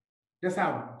 That's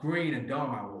how green and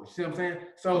dumb I was. See what I'm saying?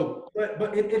 So,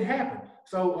 but it happened.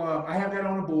 So I have that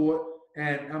on the board,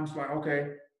 and I'm just like, okay,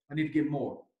 I need to get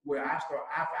more. Where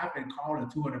I've been calling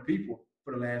 200 people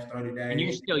for the last 30 days.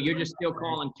 And you're just still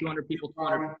calling 200 people.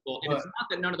 And it's not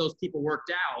that none of those people worked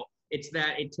out. It's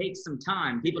that it takes some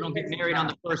time. People don't get married on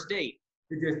the first date.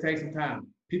 It just takes some time.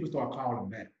 People start calling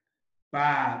back.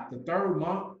 By the third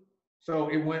month, so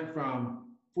it went from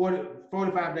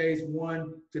 45 days,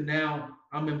 one, to now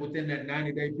I'm within that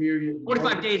 90-day period.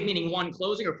 45 days meaning one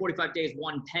closing, or 45 days,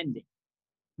 one pending?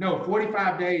 No,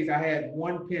 45 days, I had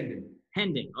one pending.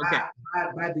 Pending, okay.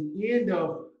 By the end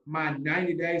of my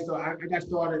 90 days, so I got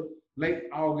started late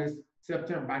August,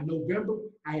 September. By November,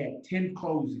 I had 10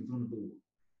 closings on the board.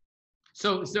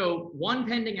 So one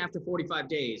pending after 45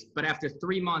 days, but after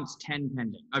 3 months, 10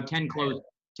 pending, or 10 closings.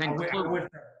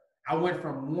 I went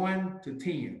from 1 to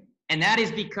 10. And that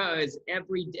is because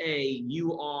every day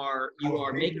you are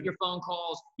making your phone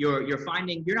calls, you're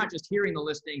finding, you're not just hearing the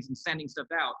listings and sending stuff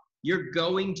out. You're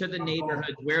going to the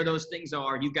neighborhoods where those things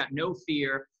are. You've got no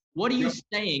fear. What are you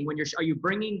saying when are you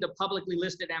bringing the publicly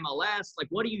listed MLS? Like,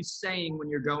 what are you saying when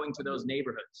you're going to those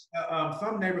neighborhoods?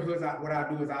 Some neighborhoods, what I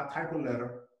do is I'll type a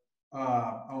letter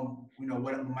on,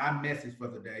 what my message for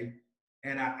the day.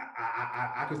 And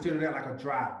I consider that like a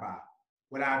drive-by.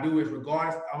 What I do is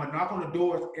regardless, I'm gonna knock on the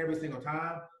doors every single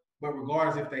time, but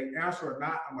regardless if they answer or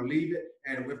not, I'm gonna leave it.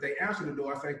 And if they answer the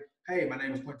door, I say, hey, my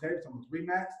name is Quentin Davis, I'm with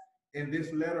RE/MAX. In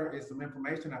this letter is some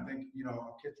information I think,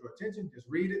 I'll catch your attention, just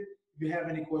read it. If you have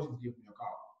any questions, give me a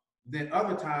call. Then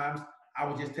other times, I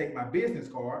would just take my business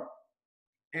card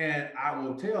and I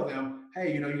will tell them,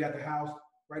 hey, you got the house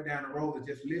right down the road that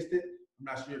just listed. I'm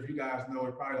not sure if you guys know,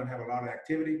 it's probably gonna have a lot of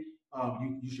activity.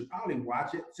 You should probably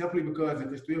watch it simply because if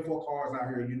there's 3 or 4 cars out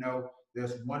here,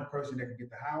 there's one person that can get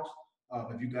the house.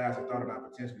 If you guys have thought about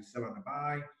potentially selling or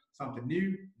buying something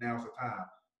new, now's the time.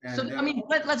 And so,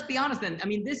 let's be honest then.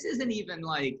 This isn't even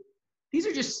like, these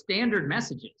are just standard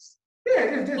messages.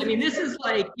 Yeah, this is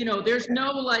like, there's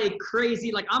no like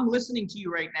crazy, like I'm listening to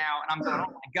you right now and I'm going,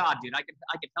 oh my God, dude, I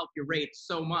could help your rate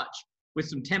so much with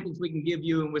some templates we can give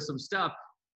you and with some stuff,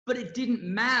 but it didn't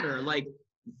matter. Like,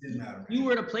 you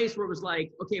were at a place where it was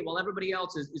like, okay, well, everybody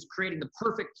else is creating the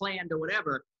perfect plan to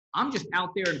whatever. I'm just out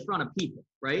there in front of people,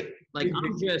 right? Like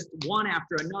I'm just one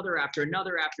after another, after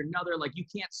another, after another. Like you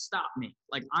can't stop me.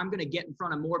 Like I'm going to get in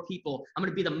front of more people. I'm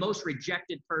going to be the most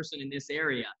rejected person in this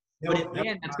area. But in the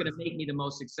end, that's going to make me the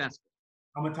most successful.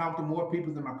 I'm going to talk to more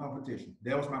people than my competition.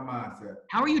 That was my mindset.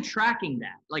 How are you tracking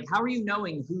that? Like, how are you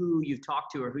knowing who you've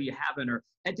talked to or who you haven't? Or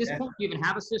at this point, do you even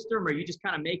have a system, or are you just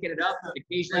kind of making it up?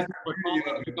 Occasionally, people are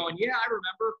calling you going, yeah, I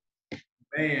remember.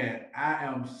 Man,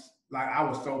 I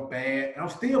was so bad. And I'm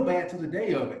still bad to the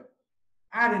day of it.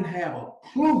 I didn't have a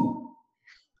clue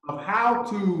of how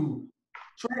to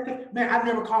track it. Man, I've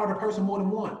never called a person more than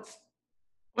once.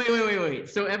 Wait.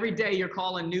 So every day you're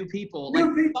calling new people.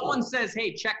 Like someone says,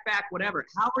 hey, check back, whatever.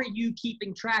 How are you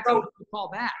keeping track of who you call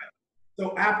back?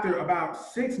 So after about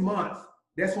 6 months,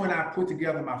 that's when I put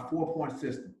together my 4-point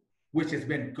system, which has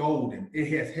been golden. It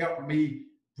has helped me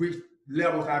reach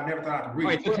levels I've never thought I could reach.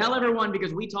 All right, so tell everyone,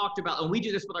 because we talked about, and we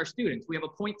do this with our students. We have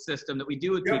a point system that we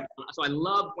do with people. So I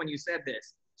loved when you said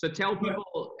this. So tell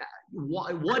people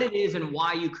what it is and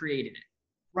why you created it.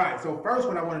 Right. So first,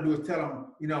 what I want to do is tell them,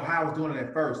 how I was doing it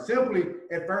at first. Simply,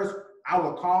 at first, I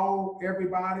would call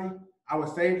everybody. I would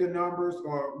save the numbers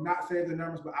or not save the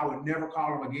numbers, but I would never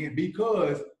call them again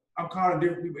because I'm calling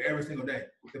different people every single day.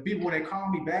 The people, when they call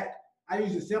me back, I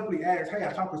usually simply ask, hey,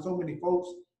 I talk to so many folks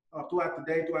throughout the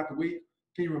day, throughout the week.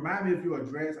 Can you remind me of your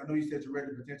address? I know you said you're ready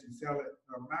to potentially sell it.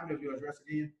 Remind me of your address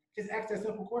again. Just ask that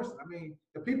simple question. I mean,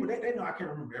 the people, they know I can't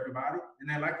remember everybody, and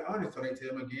they like the honest, so they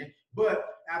tell them again. But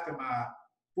after my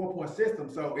 4-point system,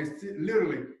 so it's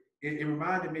literally, it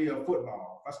reminded me of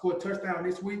football. If I score a touchdown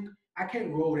this week, I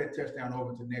can't roll that touchdown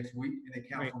over to next week, and it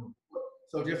counts on the foot.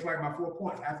 So just like my 4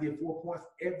 points, I have to get 4 points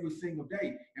every single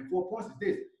day. And 4 points is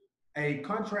this: a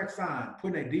contract signed,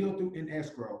 putting a deal through in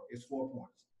escrow is 4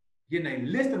 points. Getting a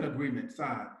listing agreement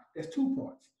signed, that's 2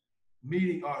 points.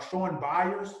 Meeting, showing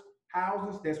buyers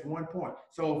houses, that's 1 point.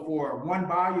 So for one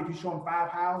buyer, if you show them 5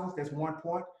 houses, that's 1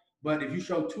 point. But if you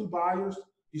show 2 buyers,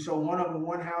 you show one of them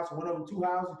 1 house, one of them 2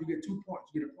 houses, you get 2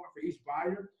 points. You get a point for each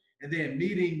buyer. And then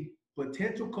meeting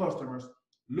potential customers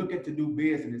looking to do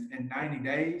business in 90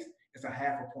 days, it's a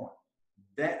half a point.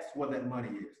 That's what that money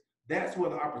is. That's where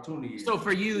the opportunity is. So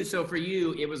for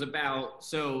you, it was about,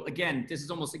 so again, this is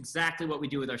almost exactly what we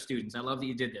do with our students. I love that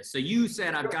you did this. So you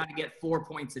said, I've got to get 4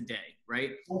 points a day,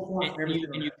 right? 4 points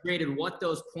and you created what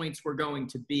those points were going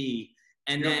to be.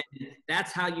 And then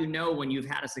that's how you know when you've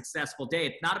had a successful day.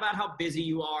 It's not about how busy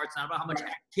you are. It's not about how much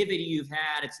activity you've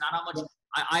had. It's not how much,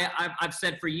 I've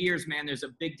said for years, man, there's a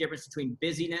big difference between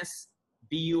busyness,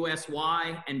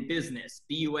 B-U-S-Y, and business,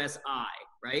 B-U-S-I,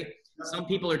 right? Some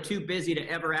people are too busy to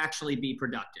ever actually be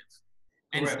productive.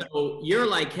 And so you're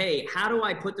like, hey, how do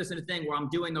I put this in a thing where I'm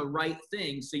doing the right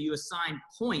thing? So you assign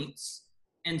points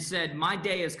and said, my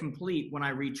day is complete when I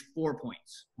reach 4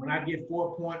 points. When I get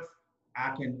 4 points,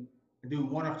 I can do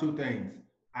one of 2 things.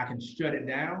 I can shut it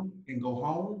down and go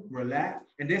home, relax.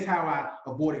 And that's how I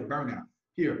avoided burnout.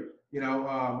 Here, when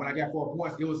I got 4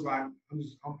 points, it was like,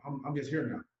 I'm just here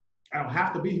now. I don't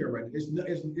have to be here right now.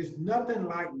 It's nothing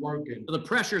like working. So the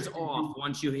pressure's off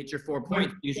once you hit your 4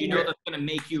 points because you know that's going to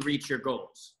make you reach your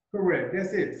goals. Correct.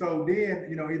 That's it. So then,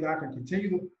 either I can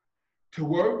continue to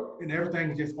work and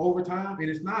everything is just overtime. And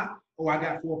it's not, oh, I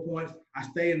got 4 points. I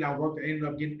stayed and I worked and ended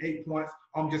up getting 8 points.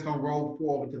 I'm just going to roll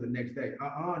forward to the next day.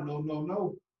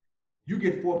 No. You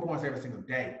get 4 points every single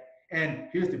day. And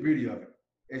here's the beauty of it.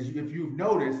 If you've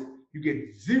noticed, you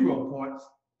get 0 points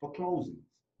for closings.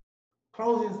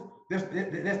 Closings,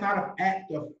 that's not an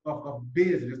act of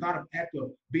business. It's not an act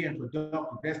of being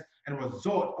productive. That's a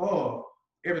result of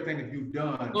everything that you've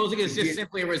done. Closing is just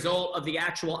simply a result of the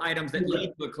actual items that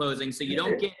lead to a closing. So you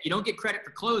don't get credit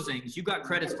for closings. You got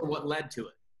credits for what led to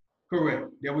it. Correct.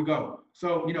 There we go.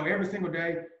 So, every single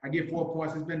day I get 4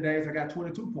 points. It's been days I got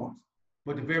 22 points.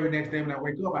 But the very next day when I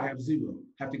wake up, I have 0.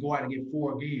 Have to go out and get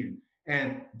 4 again.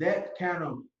 And that kind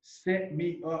of set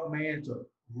me up, man, to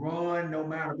run no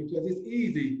matter, because it's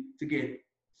easy to get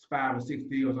 5 or 6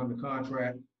 deals under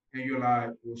contract and you're like,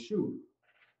 well, shoot,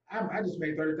 I just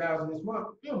made $30,000 this month.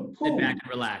 Cool. Sit back and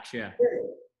relax, yeah.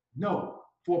 No,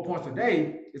 4 points a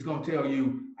day is going to tell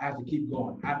you I have to keep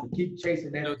going. I have to keep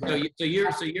chasing that. So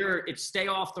you're it's stay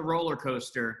off the roller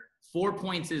coaster. 4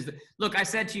 points is look. I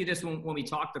said to you this when we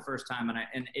talked the first time,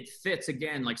 and it fits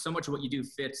again. Like so much of what you do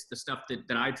fits the stuff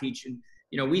that I teach.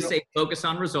 And we say focus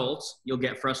on results, you'll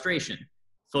get frustration.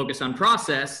 Focus on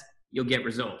process, you'll get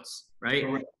results, right?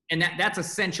 Correct. And that's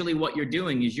essentially what you're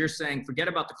doing is you're saying, forget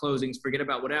about the closings, forget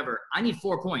about whatever. I need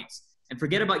 4 points. And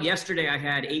forget about yesterday I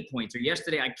had 8 points, or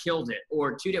yesterday I killed it,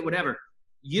 or 2 days, whatever.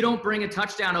 You don't bring a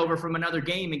touchdown over from another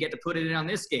game and get to put it in on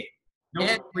this game. Nope.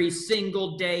 Every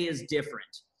single day is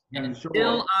different. And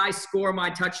until I score my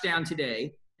touchdown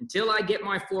today, until I get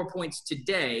my 4 points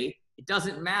today, it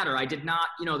doesn't matter. I did not,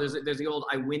 you know, there's the old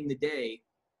I win the day.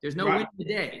 There's no win the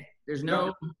day. There's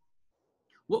no.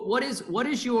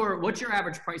 What's your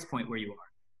average price point where you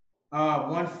are?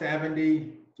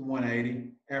 170 to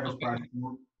 180 average price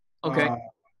point. Okay.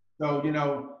 So, you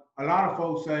know, a lot of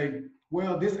folks say,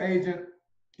 well, this agent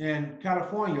in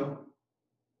California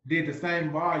did the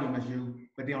same volume as you,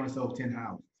 but they only sold 10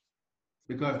 houses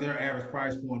because their average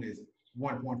price point is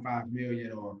 1.5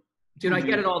 million or. Dude, I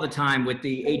get it all the time with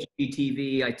the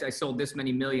HGTV. I sold this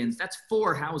many millions. That's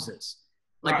 4 houses.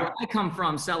 Like where I come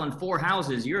from, selling 4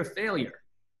 houses, you're a failure.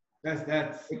 That's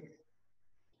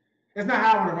not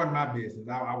how I want to run my business.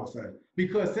 I would say,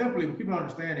 because simply what people don't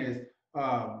understand is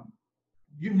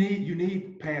you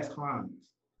need past clients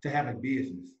to have a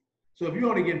business. So if you're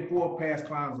only getting 4 past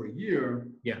clients a year,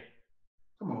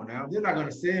 come on now, they're not going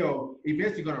to sell.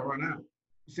 Eventually, going to run out.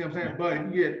 You see what I'm saying? But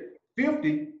if you get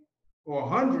 50 or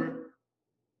 100,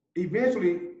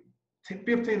 eventually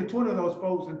 15 to 20 of those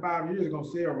folks in 5 years are going to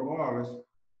sell regardless.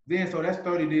 Then so that's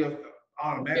 30 deals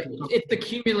automatically. It's the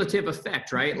cumulative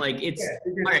effect, right? Like it's.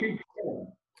 Right.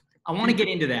 I want to get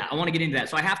into that.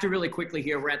 So I have to really quickly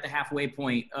here. We're at the halfway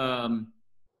point.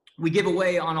 We give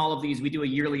away on all of these. We do a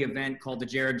yearly event called the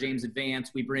Jared James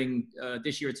Advance. We bring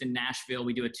this year it's in Nashville.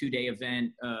 We do a 2-day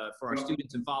event for our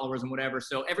students and followers and whatever.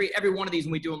 So every one of these,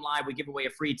 when we do them live, we give away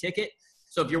a free ticket.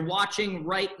 So if you're watching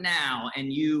right now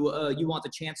and you want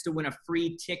the chance to win a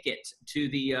free ticket to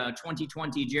the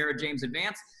 2020 Jared James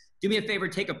Advance, do me a favor,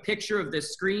 take a picture of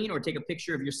this screen or take a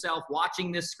picture of yourself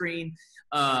watching this screen,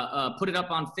 put it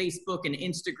up on Facebook and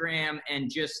Instagram, and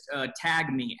just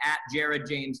tag me at Jared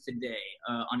James Today.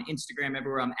 On Instagram,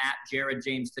 everywhere, I'm at Jared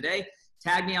James Today.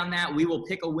 Tag me on that. We will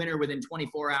pick a winner within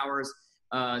 24 hours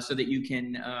so that you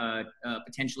can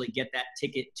potentially get that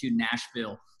ticket to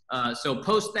Nashville. So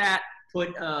post that.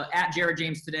 Put at Jared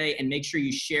James Today and make sure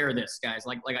you share this, guys.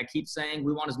 Like I keep saying,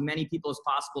 we want as many people as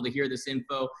possible to hear this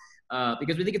info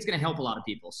because we think it's going to help a lot of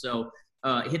people. So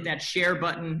hit that share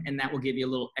button and that will give you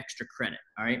a little extra credit.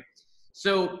 All right.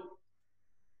 So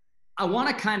I want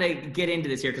to kind of get into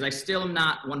this here because I still am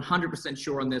not 100%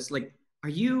 sure on this. Like, are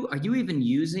you even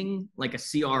using like a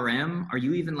CRM? Are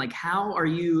you even like, how are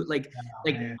you like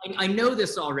I know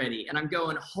this already and I'm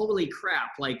going, holy crap.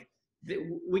 Like,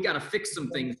 we got to fix some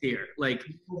things here. Like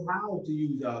how to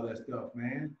use all that stuff,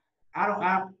 man.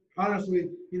 I honestly,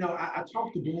 you know, I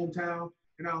talked to Boomtown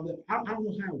and all that. I don't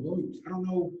know how it works. I don't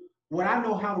know. What I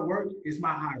know how to work is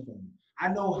my iPhone. I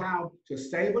know how to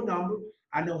save a number.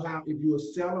 I know how, if you're a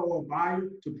seller or a buyer,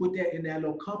 to put that in that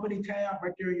little company tab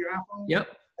right there in your iPhone.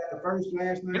 Yep. That's the first,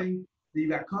 last name. Then you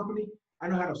got company. I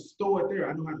know how to store it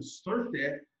there. I know how to search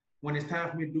that when it's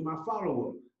time for me to do my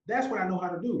follow-up. That's what I know how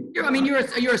to do. I mean, you're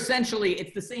essentially,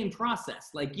 it's the same process.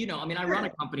 Like, you know, I mean, I run a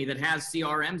company that has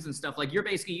CRMs and stuff. Like, you're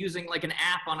basically using like an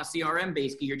app on a CRM.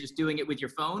 Basically, you're just doing it with your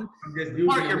phone. The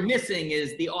part you're missing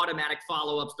is the automatic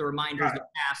follow-ups, the reminders, the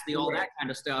tasks, all that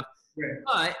kind of stuff. Right.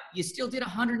 But you still did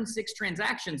 106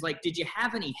 transactions. Like, did you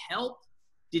have any help?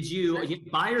 Did you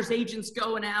buyer's agents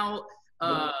going out?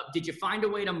 Did you find a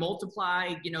way to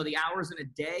multiply, you know, the hours in a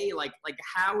day? Like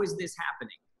how is this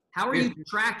happening? How are you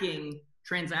tracking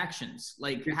transactions?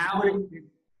 Like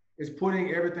it's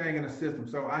putting everything in a system.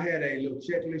 So I had a little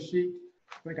checklist sheet.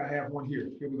 I think I have one here.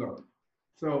 Here we go.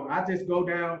 So I just go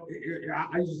down.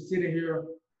 I just sit in here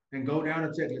and go down a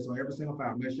checklist on every single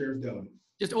file, make sure it's done.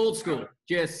 Just old school.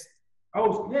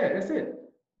 Oh yeah, that's it.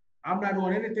 I'm not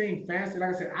doing anything fancy.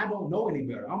 Like I said, I don't know any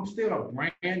better. I'm still a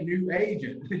brand new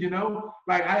agent. You know,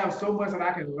 like I have so much that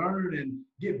I can learn and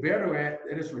get better at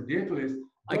that it's ridiculous.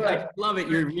 I love it.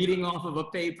 You're reading off of a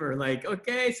paper. Like,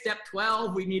 okay, step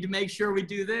 12, we need to make sure we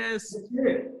do this.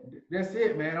 That's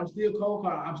it, man. I'm still cold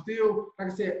calling. I'm still,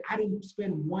 like I said, I didn't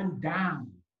spend one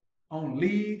dime on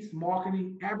leads,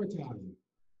 marketing, advertising.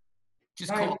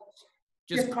 Just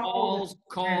calls.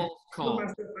 Put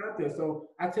myself out there. So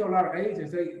I tell a lot of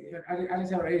agents, I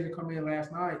just had an agent come in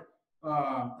last night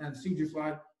and she just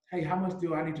like, hey, how much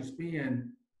do I need to spend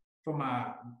for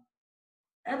my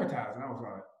advertising? I was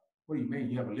like, what do you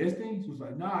mean? You have a listing? She was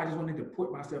like, no, I just wanted to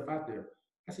put myself out there.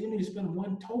 I said, you need to spend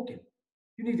one token.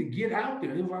 You need to get out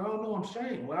there. He was like, oh no, I'm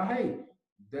ashamed. Well, hey,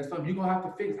 that's something you're gonna have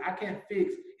to fix. I can't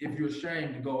fix if you're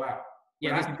ashamed to go out.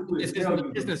 Yeah, this isn't a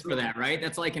business for that, right?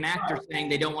 That's like an actor saying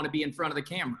they don't want to be in front of the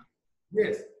camera.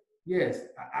 Yes.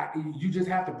 You just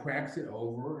have to practice it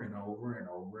over and over and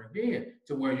over again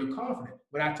to where you're confident.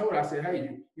 But I told her, I said,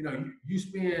 hey, you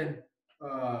spend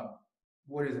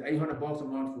what is it, $800 a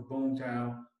month for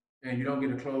Boomtown, and you don't get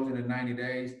a closing in 90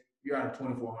 days, you're out of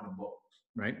 $2,400.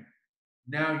 Right.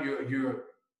 Now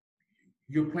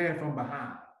you're playing from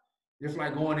behind. Just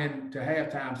like going into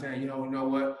halftime saying, you know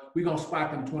what, we're gonna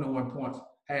spot them 21 points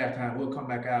halftime. We'll come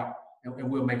back out and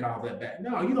we'll make all that back.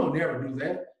 No, you don't never do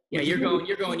that. Yeah,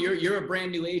 you're a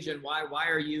brand new agent. Why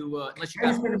are you, unless you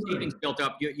got some savings built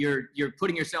up, you're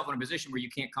putting yourself in a position where you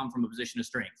can't come from a position of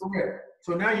strength. Okay.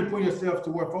 So now you put yourself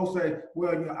to where folks say,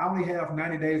 well, I only have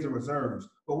 90 days of reserves.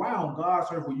 But why on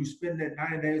God's earth will you spend that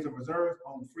 90 days of reserves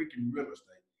on freaking real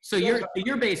estate? So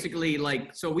you're basically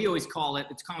like, so we always call it,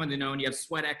 it's commonly known, you have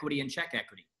sweat equity and check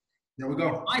equity. There we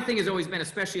go. My thing has always been,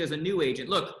 especially as a new agent,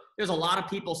 look, there's a lot of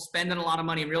people spending a lot of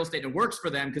money in real estate and it works for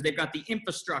them because they've got the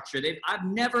infrastructure. I've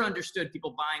never understood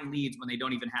people buying leads when they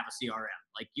don't even have a CRM.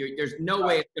 Like there's no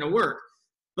way it's going to work.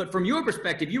 But from your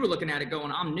perspective, you were looking at it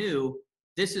going, I'm new.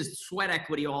 This is sweat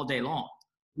equity all day long.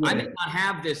 Yeah. I may not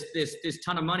have this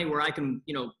ton of money where I can,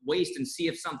 waste and see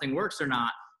if something works or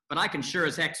not, but I can sure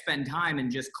as heck spend time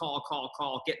and just call,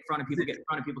 get in front of people, get in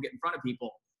front of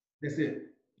people. That's it.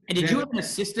 And did you have an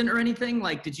assistant or anything?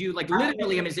 Like, did you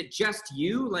literally, is it just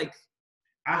you? Like,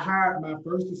 I hired my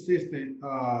first assistant. It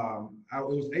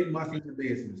was 8 months into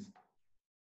business.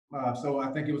 So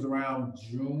I think it was around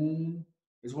June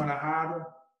is when I hired her.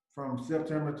 From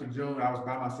September to June, I was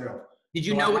by myself. Did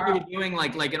you know what you were doing?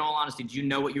 Like in all honesty, did you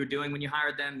know what you were doing when you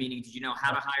hired them? Meaning, did you know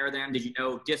how to hire them? Did you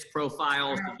know disc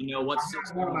profiles? Did you know what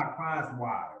system? One of my clients'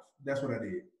 wives. That's what I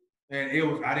did. And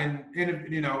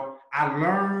I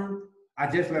learned. I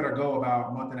just let her go about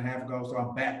a month and a half ago, so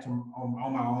I'm back to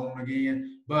on my own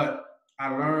again. But I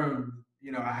learned,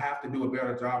 I have to do a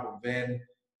better job of vetting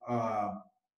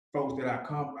folks that I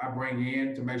bring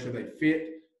in to make sure they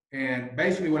fit. And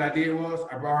basically what I did was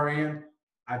I brought her in,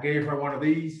 I gave her one of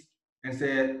these and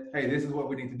said, hey, this is what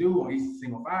we need to do on each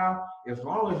single file. As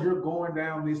long as you're going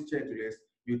down this checklist,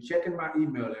 you're checking my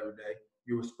email every day,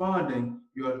 you're responding,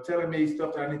 you're telling me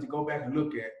stuff that I need to go back and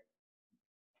look at,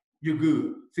 you're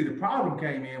good. See, the problem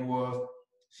came in was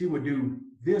she would do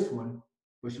this one,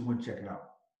 but she wouldn't check it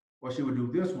out. Or she would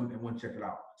do this one and wouldn't check it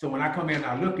out. So when I come in and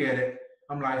I look at it,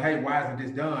 I'm like, hey, why isn't this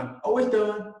done? Oh, it's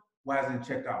done. Why isn't it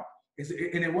checked out?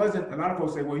 And it wasn't, a lot of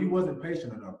folks say, well, you wasn't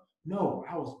patient enough. No,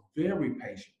 I was very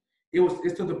patient.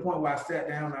 It's to the point where I sat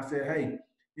down and I said, hey,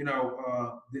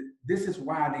 this is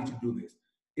why I need to do this.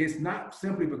 It's not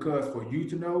simply because for you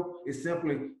to know, it's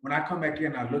simply when I come back in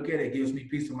and I look at it, it gives me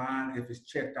peace of mind. If it's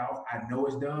checked off, I know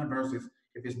it's done versus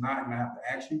if it's not and I have to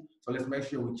ask you. So let's make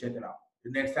sure we check it out.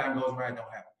 The next time goes by, it don't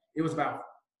happen.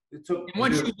 And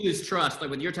once you lose trust, like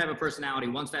with your type of personality,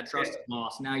 once that trust is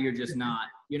lost, now you're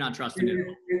not trusting it.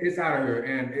 It's out of here.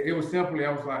 And it was simply,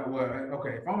 I was like, well,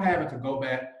 okay, if I'm having to go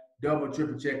back, double,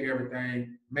 triple check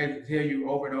everything, maybe tell you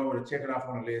over and over to check it off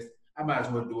on a list, I might as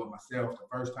well do it myself the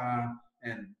first time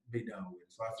and be done with it.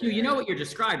 So I said, you know what you're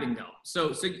describing though.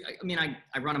 So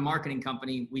I run a marketing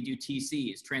company. We do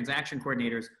TCs, transaction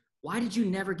coordinators. Why did you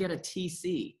never get a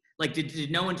TC? Like, did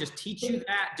no one just teach you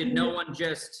that? Did no one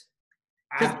just?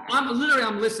 Because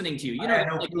I'm listening to you.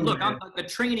 Look, the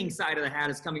training side of the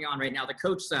hat is coming on right now. The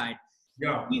coach side.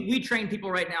 Yeah. We train people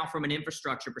right now from an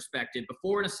infrastructure perspective.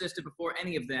 Before an assistant, before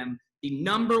any of them, the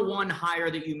number one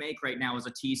hire that you make right now is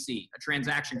a TC, a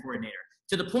transaction coordinator.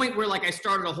 To the point where, I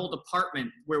started a whole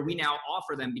department where we now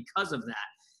offer them because of that.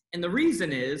 And the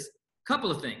reason is a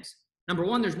couple of things. Number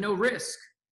one, there's no risk.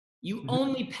 You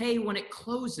only pay when it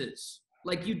closes.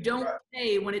 Like, you don't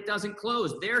pay when it doesn't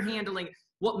close. They're handling.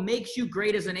 What makes you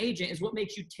great as an agent is what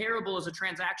makes you terrible as a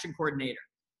transaction coordinator.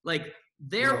 Like,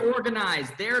 they're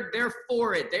organized. They're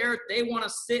for it. They want to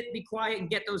sit, be quiet, and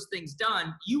get those things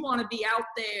done. You want to be out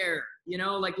there,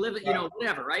 live it,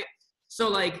 whatever, right?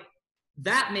 So,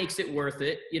 that makes it worth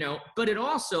it, But it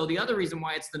also, the other reason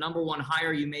why it's the number one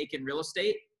hire you make in real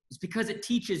estate is because it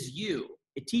teaches you.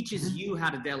 It teaches you how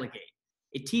to delegate.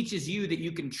 It teaches you that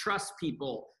you can trust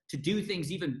people to do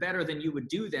things even better than you would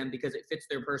do them because it fits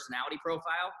their personality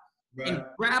profile. Right. And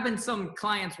grabbing some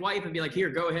client's wife and be like, here,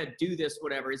 go ahead, do this,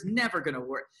 whatever, is never going to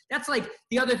work. That's like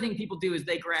the other thing people do is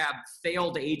they grab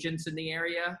failed agents in the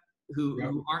area who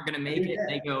aren't going to make it.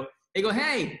 They go,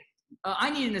 hey, I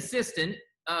need an assistant.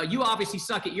 You obviously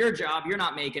suck at your job. You're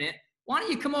not making it. Why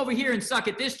don't you come over here and suck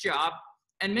at this job?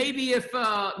 And maybe if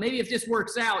this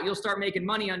works out, you'll start making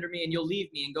money under me and you'll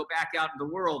leave me and go back out in the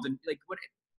world. And what?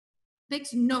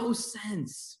 Makes no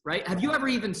sense, right? Have you ever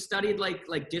even studied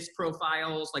like disc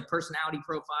profiles, like personality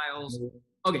profiles?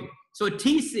 Okay, so a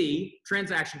TC,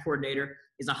 transaction coordinator,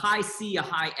 is a high C, a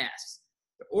high S.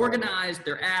 They're organized,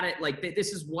 they're at it,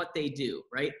 this is what they do,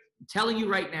 right? I'm telling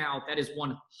you right now, that is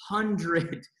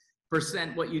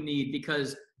 100% what you need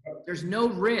because there's no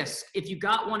risk. If you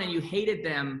got one and you hated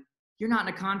them, you're not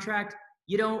in a contract.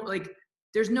 You don't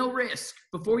there's no risk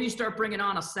before you start bringing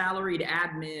on a salaried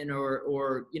admin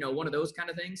or you know, one of those kind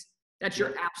of things. That's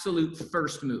your absolute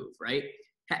first move, right?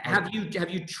 Have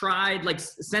you tried, like,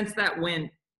 since that went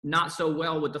not so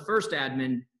well with the first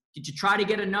admin, did you try to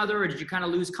get another, or did you kind of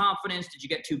lose confidence? Did you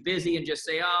get too busy and just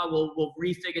say, oh, we'll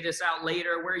refigure this out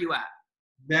later? Where are you at?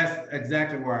 That's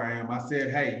exactly where I am. I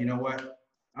said, hey, you know what?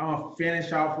 I'm gonna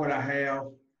finish off what I have.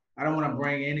 I don't want to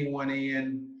bring anyone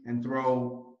in and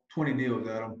throw 20 deals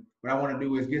at them. What I want to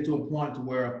do is get to a point to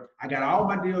where I got all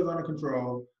my deals under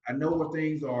control. I know where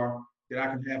things are, that I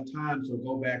can have time to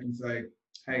go back and say,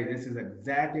 hey, this is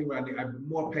exactly what I need. I'm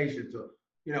more patient to,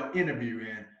 you know, interview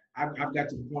in. I've got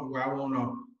to the point where I want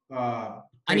to.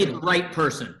 I need the right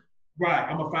person. Right.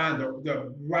 I'm going to find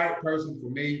the right person for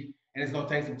me. And it's going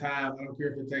to take some time. I don't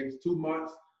care if it takes 2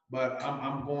 months, but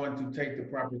I'm going to take the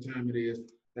proper time it is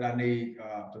that I need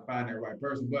to find that right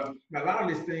person. But a lot of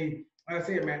this thing, like I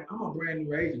said, man, I'm a brand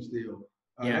new agent still.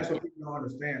 That's what people don't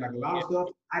understand. Like a lot of stuff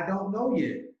I don't know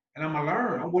yet. And I'm going to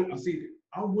learn. I'm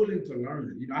willing to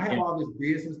learn it. You know, I have all this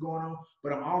business going on,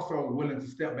 but I'm also willing to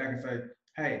step back and say,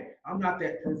 hey, I'm not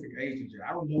that perfect agent yet.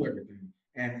 I don't know everything.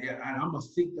 And I'm going to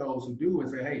seek those who do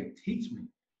and say, hey, teach me.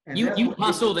 And you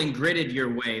hustled and gritted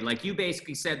your way. Like, you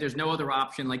basically said there's no other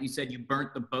option. Like you said, you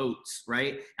burnt the boats,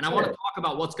 right? And I want to talk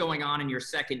about what's going on in your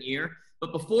second year.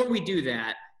 But before we do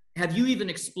that, have you even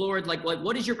explored, like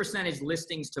what is your percentage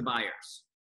listings to buyers?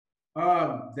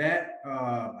 I've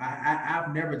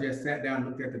never just sat down and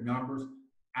looked at the numbers.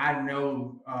 I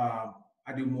know I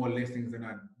do more listings than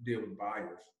I deal with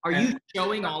buyers. Are you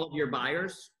showing all of your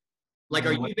buyers? Like,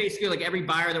 are you basically, like, every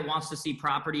buyer that wants to see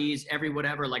properties, every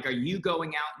whatever, like, are you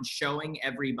going out and showing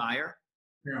every buyer?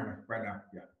 Yeah, right now,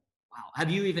 yeah. Wow. Have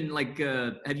you even looked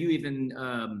at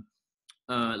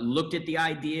the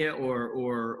idea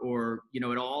or you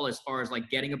know, at all, as far as like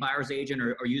getting a buyer's agent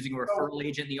or using a referral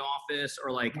agent in the office,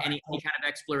 or like any kind of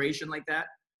exploration like that?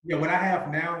 Yeah, what I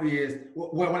have now is,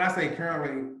 well, when I say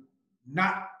currently,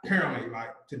 not currently, like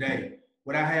today,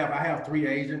 what I have 3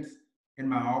 agents in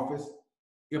my office.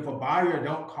 If a buyer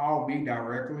don't call me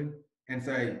directly and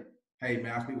say, hey,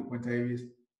 man, I speak with Quintavious,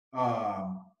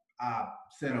 I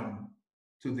send them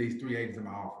to these 3 agents in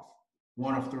my office,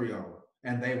 one of 3 of them,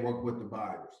 and they work with the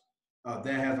buyers.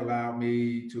 That has allowed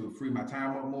me to free my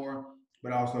time up more,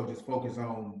 but also just focus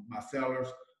on my sellers.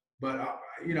 But,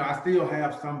 you know, I still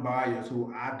have some buyers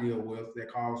who I deal with that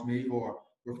calls me, or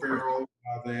referrals,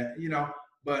 that, you know,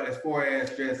 but as far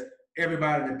as just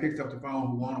everybody that picks up the phone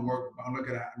who want to work, I'm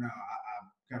looking at, no, I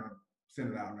kind of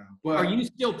send it out now. But are you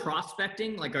still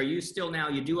prospecting? Like, are you still, now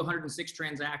you do 106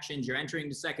 transactions, you're entering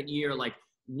the second year. Like,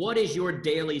 what does your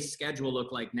daily schedule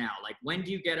look like now? Like, when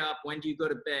do you get up? When do you go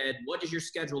to bed? What does your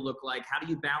schedule look like? How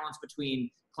do you balance between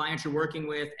clients you're working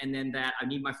with and then that I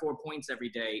need my 4 points every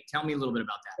day? Tell me a little bit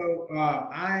about that. So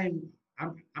I'm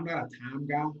not a time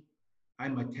guy.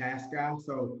 I'm a task guy.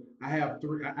 So I have a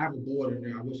board in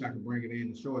there. I wish I could bring it in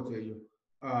and show it to you.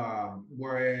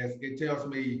 Whereas it tells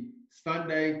me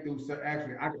Sunday through,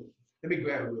 actually, let me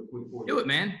grab it real quick for you. Do it,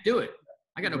 man. Do it.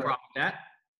 I got no problem with that.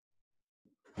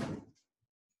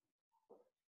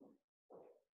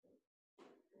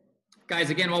 Guys,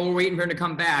 again, while we're waiting for him to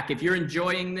come back, if you're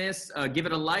enjoying this, give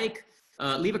it a like,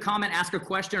 leave a comment, ask a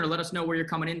question, or let us know where you're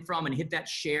coming in from, and hit that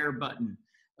share button.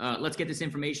 Let's get this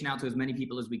information out to as many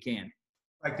people as we can.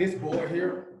 Like this board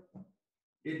here,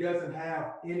 it doesn't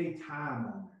have any time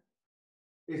on it.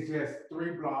 It's just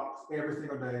 3 blocks every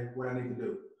single day what I need to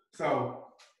do. So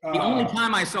the only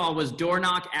time I saw was door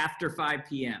knock after 5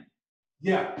 p.m.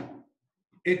 Yeah.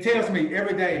 It tells me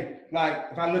every day,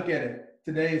 like if I look at it,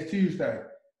 today is Tuesday.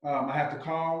 I have to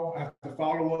call, I have to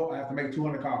follow up, I have to make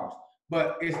 200 calls.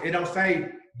 But it don't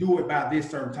say do it by this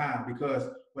certain time, because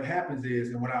what happens is,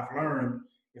 and what I've learned,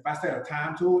 if I set a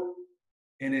time to it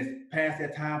and it's past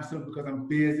that time simply because I'm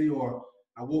busy or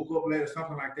I woke up late or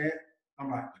something like that, I'm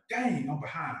like, dang, I'm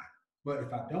behind. But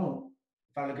if I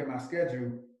look at my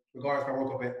schedule, regardless if I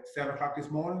woke up at 7 o'clock this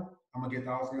morning, I'm gonna get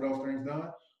all 3 of those things done.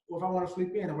 Or if I want to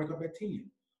sleep in and wake up at 10,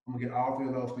 I'm gonna get all 3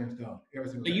 of those things done every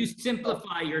single day. So you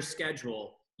simplify your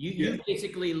schedule. You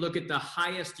basically look at the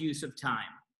highest use of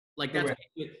time. Like, that's,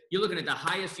 you're looking at the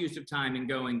highest use of time and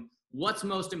going, what's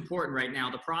most important right now?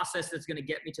 The process that's going to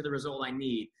get me to the result I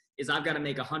need is I've got to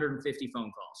make 150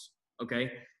 phone calls.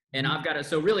 Okay. And I've got to,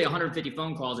 so really 150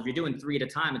 phone calls, if you're doing 3 at a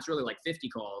time, it's really like 50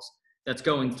 calls that's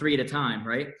going 3 at a time.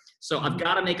 Right. So I've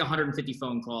got to make 150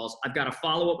 phone calls. I've got to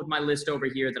follow up with my list over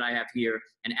here that I have here.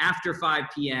 And after 5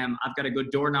 p.m., I've got to go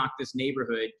door knock this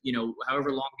neighborhood, you know,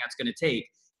 however long that's going to take.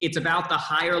 It's about the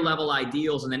higher level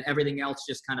ideals, and then everything else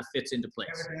just kind of fits into place.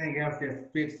 Everything else just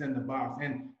fits in the box.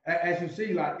 And as you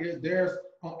see, like there's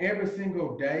on every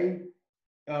single day,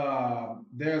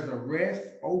 there's a rest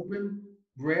open.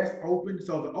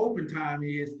 So the open time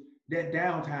is that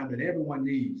downtime that everyone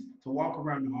needs to walk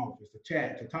around the office, to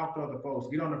chat, to talk to other folks,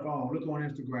 get on the phone, look on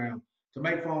Instagram, to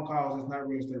make phone calls that's not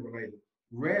real estate related.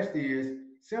 Rest is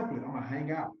simply, I'm gonna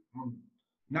hang out. I'm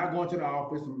not going to the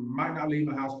office, might not leave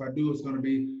my house. If I do, it's gonna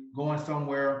be going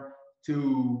somewhere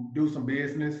to do some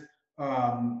business.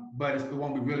 But it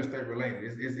won't be real estate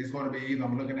related. It's going to be either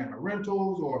I'm looking at my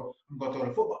rentals or I'm going to throw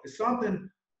the football. It's something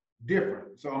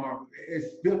different. So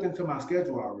it's built into my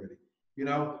schedule already, you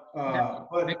know.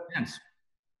 But makes sense.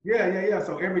 Yeah.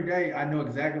 So every day I know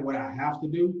exactly what I have to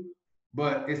do,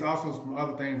 but it's also some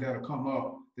other things that'll come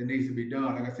up that needs to be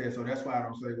done. Like I said, so that's why I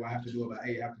don't say, well, I have to do it by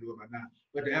 8, I have to do it by 9.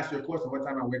 But to answer your question, what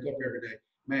time I wake up every day,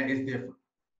 man, it's different.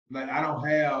 Like I don't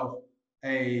have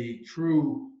a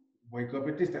true wake up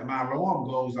at this time. My alarm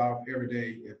goes off every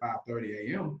day at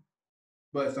 5:30 a.m.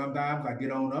 But sometimes I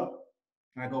get on up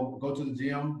and I go to the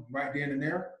gym right then and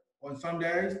there. On some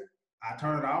days, I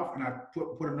turn it off and I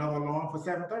put another alarm for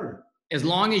 7:30. As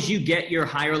long as you get your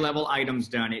higher level items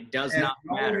done, it does not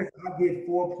matter. As long as I get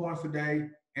 4 points a day,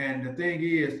 and the thing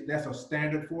is, that's a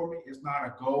standard for me. It's not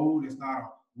a goal. It's not a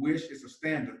wish. It's a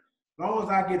standard. As long as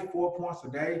I get 4 points a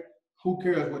day, who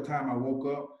cares what time I woke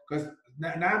up? Because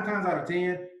 9 times out of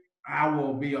 10, I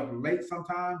will be up late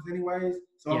sometimes anyways.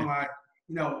 So I'm like,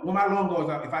 you know, when my alarm goes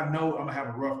up, if I know I'm gonna have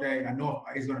a rough day, I know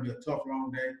it's gonna be a tough,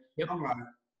 long day. I'm like,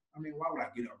 I mean, why would I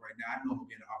get up right now? I know I'm gonna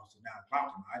be in the office at 9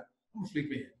 o'clock tonight. I'm gonna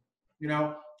sleep in, you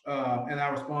know? And I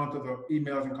respond to the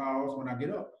emails and calls when I get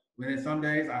up. But then some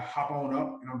days I hop on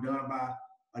up and I'm done by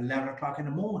 11 o'clock in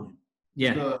the morning.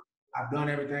 Yeah. Because I've done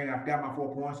everything. I've got my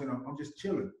 4 points and I'm just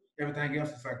chilling. Everything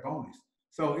else is like bonus.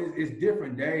 So it's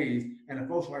different days, and the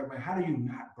folks are like, man, how do you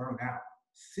not burn out?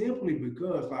 Simply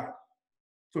because, like,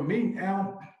 for me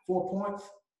now, 4 points,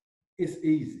 it's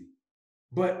easy.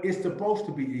 But it's supposed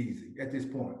to be easy at this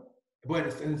point.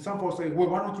 And some folks say, well,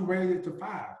 why don't you raise it to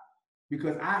 5?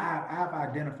 Because I've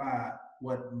identified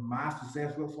what my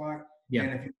success looks like. Yeah.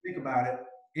 And if you think about it,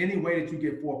 any way that you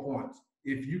get 4 points,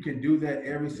 if you can do that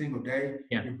every single day,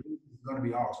 your business is going to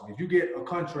be awesome. If you get a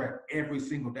contract every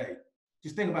single day,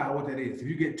 just think about what that is. If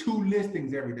you get 2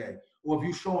 listings every day, or if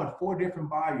you're showing 4 different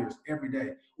buyers every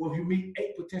day, or if you meet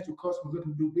 8 potential customers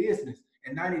looking to do business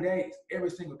in 90 days,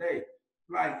 every single day,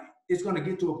 like it's going to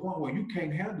get to a point where you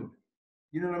can't handle it.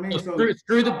 You know what I mean? So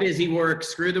screw the busy work,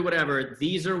 screw the whatever.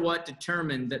 These are what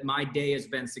determined that my day has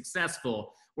been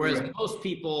successful. Whereas most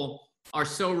people are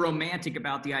so romantic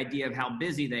about the idea of how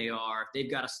busy they are. They've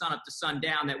got to sun up to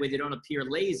sundown. That way they don't appear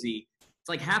lazy. It's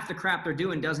like half the crap they're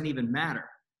doing doesn't even matter.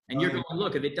 And you're going,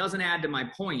 look, if it doesn't add to my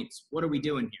points, what are we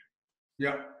doing here?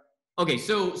 Yeah. Okay,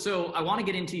 so I want to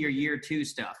get into your year 2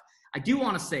 stuff. I do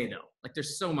want to say, though, like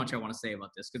there's so much I want to say about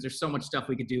this because there's so much stuff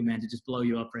we could do, man, to just blow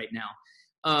you up right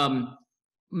now.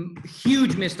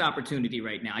 Huge missed opportunity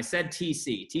right now. I said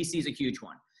TC. TC is a huge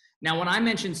one. Now, when I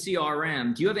mentioned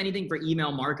CRM, do you have anything for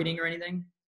email marketing or anything?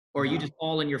 Or are you just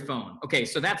all in your phone? Okay,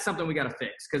 so that's something we got to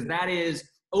fix because that is,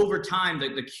 over time,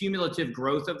 the cumulative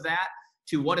growth of that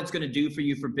to what it's going to do for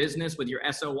you for business with your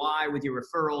SOI, with your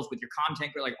referrals, with your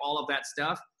content, like all of that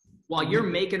stuff. While you're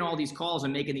making all these calls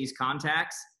and making these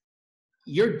contacts,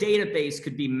 your database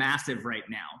could be massive right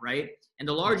now, right? And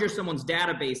the larger someone's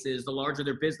database is, the larger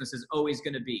their business is always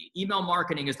going to be. Email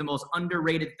marketing is the most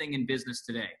underrated thing in business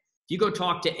today. If you go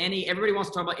talk to everybody wants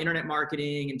to talk about internet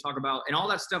marketing and talk about, and all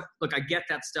that stuff. Look, I get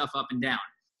that stuff up and down.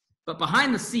 But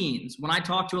behind the scenes, when I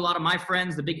talk to a lot of my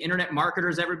friends, the big internet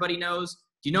marketers everybody knows,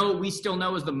 do you know what we still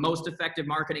know is the most effective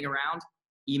marketing around?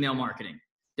 Email marketing.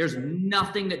 There's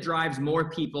nothing that drives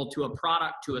more people to a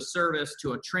product, to a service,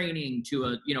 to a training, to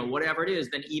a, you know, whatever it is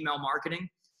than email marketing.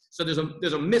 So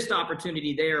there's a missed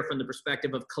opportunity there from the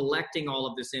perspective of collecting all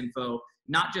of this info,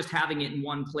 not just having it in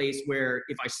one place where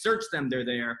if I search them, they're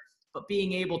there, but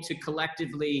being able to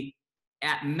collectively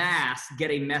at mass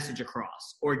get a message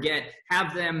across or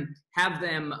have them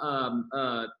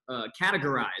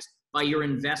categorized by your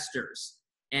investors.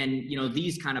 And, you know,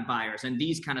 these kind of buyers and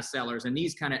these kind of sellers and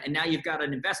and now you've got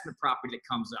an investment property that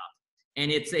comes up and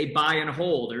it's a buy and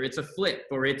hold or it's a flip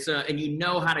or and you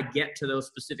know how to get to those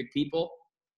specific people.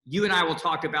 You and I will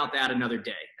talk about that another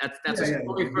day. That's a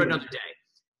story for another day.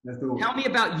 Tell me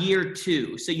about year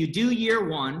 2. So you do year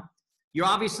 1, you're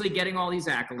obviously getting all these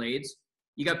accolades.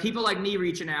 You got people like me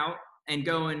reaching out and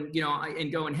going,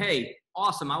 hey,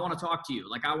 awesome. I want to talk to you.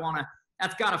 Like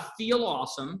that's got to feel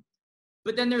awesome.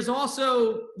 But then there's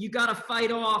also, you got to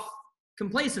fight off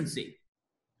complacency.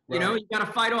 Right. You know, you got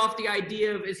to fight off the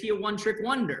idea of, is he a one-trick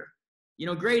wonder? You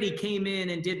know, Grady came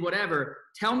in and did whatever.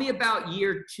 Tell me about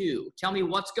year 2. Tell me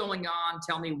what's going on.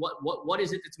 Tell me what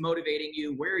is it that's motivating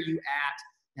you? Where are you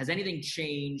at? Has anything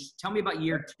changed? Tell me about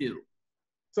year 2.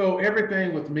 So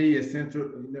everything with me is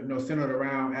centered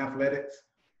around athletics.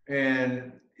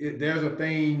 And there's a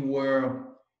thing where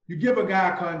you give a guy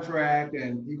a contract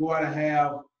and you go out and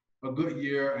have a good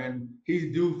year and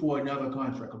he's due for another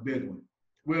contract, a big one.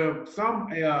 Well, some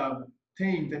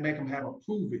teams, they make him have a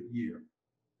prove-it year.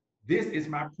 This is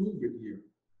my prove-it year.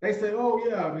 They say, oh,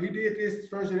 yeah, he did this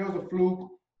first year. That was a fluke.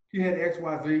 He had X,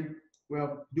 Y, Z.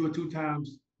 Well, do it 2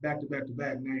 times back to back to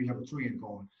back. Now you have a trend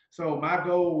going. So my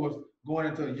goal was going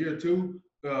into year 2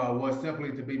 was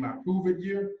simply to be my prove-it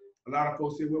year. A lot of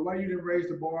folks say, well, why you didn't raise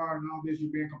the bar and all this?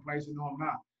 You're being complacent. No, I'm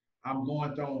not. I'm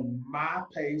going through my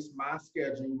pace, my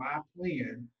schedule, my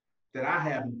plan that I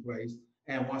have in place.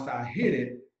 And once I hit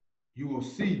it, you will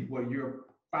see what year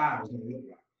 5 is going to look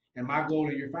like. And my goal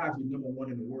in year 5 is to be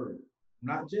 #1 in the world.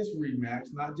 Not just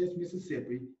RE/MAX, not just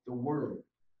Mississippi, the world.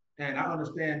 And I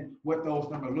understand what those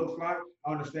numbers look like.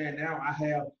 I understand now I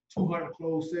have 200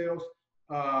 closed sales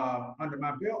under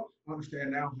my belt. I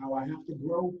understand now how I have to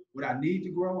grow, what I need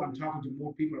to grow. I'm talking to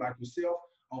more people like yourself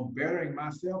on bettering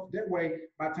myself. That way,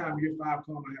 by the time year 5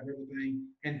 comes, I have everything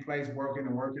in place, working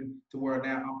to where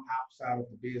now I'm outside of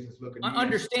the business looking.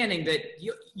 Understanding that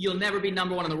you'll never be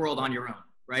 #1 in the world on your own,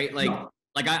 right? Like, no.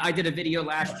 Like I did a video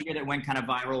last year that went kind of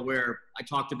viral where I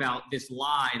talked about this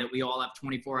lie that we all have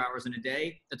 24 hours in a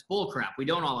day. That's bullcrap. We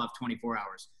don't all have 24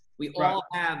 hours. We all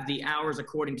have the hours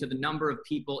according to the number of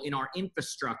people in our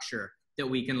infrastructure that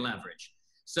we can leverage.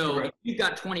 So if you've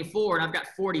got 24 and I've got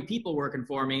 40 people working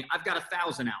for me, I've got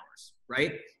 1,000 hours,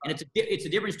 right? And it's a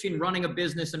difference between running a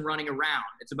business and running around.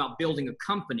 It's about building a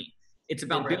company. It's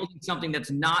about building something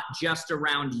that's not just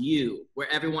around you, where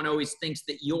everyone always thinks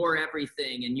that you're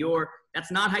everything and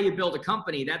that's not how you build a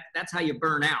company. That's how you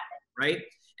burn out, right?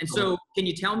 And so can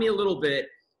you tell me a little bit,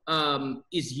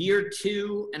 is year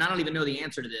 2, and I don't even know the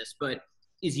answer to this, but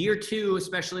is year 2,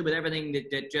 especially with everything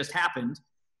that just happened,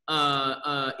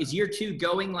 is year 2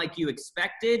 going like you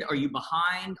expected? Are you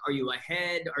behind? Are you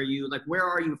ahead? Are you like, where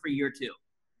are you for year 2?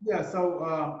 Yeah,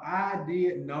 so I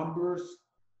did numbers,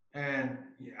 and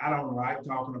I don't like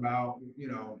talking about,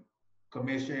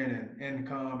 commission and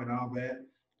income and all that,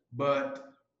 but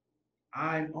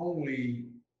I'm only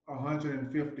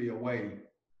 150 away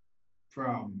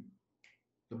from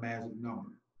the magic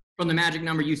number. From the magic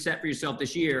number you set for yourself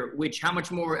this year, which how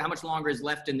much longer is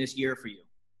left in this year for you?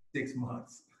 6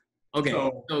 months. Okay,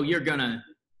 so you're gonna.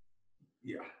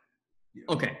 Yeah.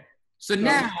 Okay, so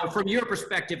now from your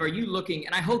perspective, are you looking,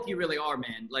 and I hope you really are,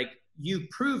 man, like you've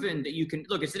proven that you can,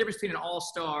 look, it's the difference between an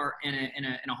all-star and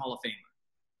a Hall of Famer.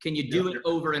 Can you do it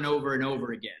over and over and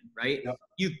over again, right? Yep.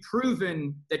 You've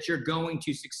proven that you're going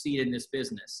to succeed in this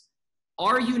business.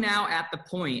 Are you now at the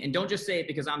point, and don't just say it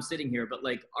because I'm sitting here, but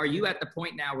like, are you at the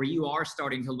point now where you are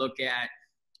starting to look at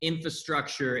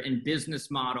infrastructure and business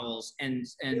models and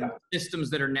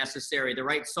systems that are necessary, the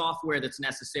right software that's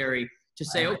necessary to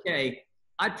say, okay,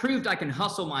 I proved I can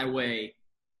hustle my way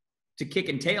to kick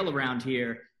and tail around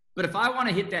here. But if I want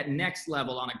to hit that next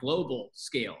level on a global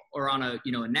scale or on a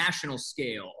national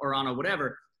scale or on a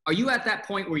whatever, are you at that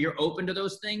point where you're open to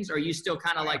those things? Or are you still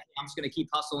kind of like, I'm just going to keep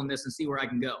hustling this and see where I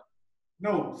can go?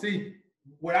 No, see,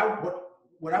 what I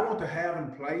want to have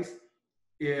in place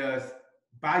is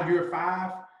by year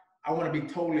 5, I want to be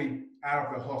totally out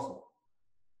of the hustle.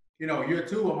 Year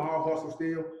 2, I'm all hustle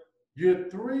still. Year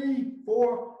 3,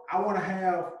 4, I want to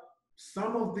have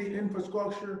some of the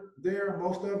infrastructure there,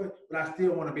 most of it, but I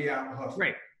still want to be out of the hustle.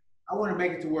 Right. I want to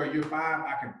make it to where year 5,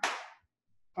 I can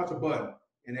touch a button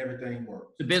and everything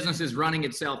works. The business is running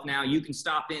itself now. You can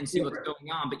stop in, see what's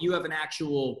going on, but you have an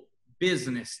actual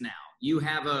business now. You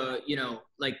have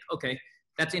okay,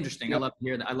 that's interesting. Yep. I love to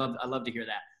hear that. I love to hear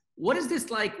that. What is this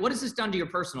like? What has this done to your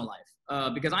personal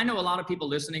life? Because I know a lot of people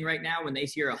listening right now, when they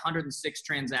hear 106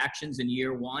 transactions in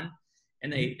year 1,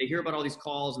 and they hear about all these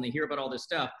calls and they hear about all this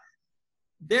stuff,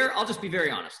 I'll just be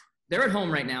very honest. They're at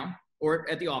home right now or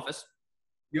at the office.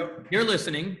 Yep. They're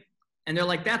listening and they're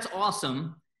like, that's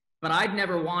awesome, but I'd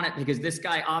never want it because this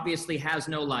guy obviously has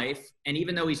no life. And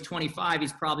even though he's 25,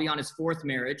 he's probably on his 4th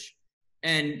marriage.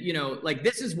 And, like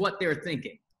this is what they're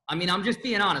thinking. I mean, I'm just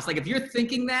being honest. Like if you're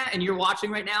thinking that and you're watching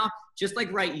right now, just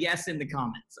like write yes in the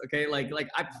comments. Okay. Like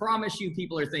I promise you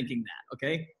people are thinking that.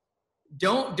 Okay.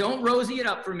 Don't rosy it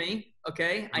up for me.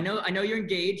 Okay. I know you're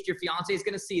engaged. Your fiance is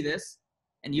going to see this.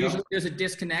 And usually there's a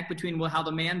disconnect between how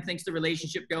the man thinks the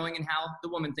relationship going and how the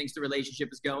woman thinks the relationship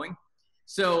is going.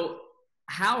 So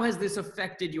how has this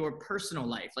affected your personal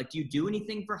life? Like, do you do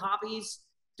anything for hobbies?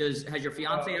 Has your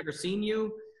fiance ever seen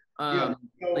you?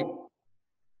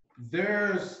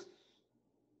 There's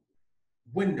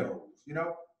windows,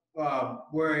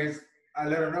 whereas I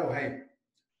let her know, hey,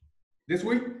 This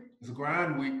week is a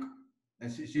grind week.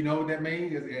 And she know what that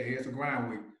means. It's a grind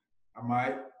week. I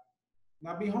might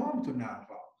not be home till 9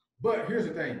 o'clock. But here's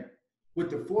the thing.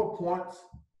 With the 4 points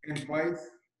in place,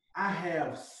 I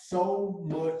have so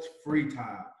much free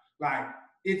time. Like,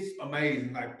 it's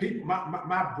amazing. Like, people,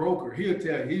 my broker, he'll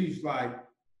tell you, he's like,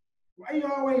 why you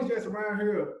always just around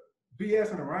here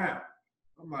BSing around?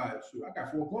 I'm like, shoot, I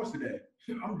got 4 points today.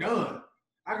 I'm done.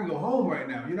 I can go home right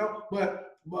now, you know?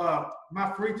 But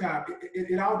my free time,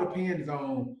 it all depends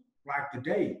on like the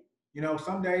day. You know,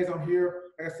 some days I'm here,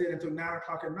 like I said, until 9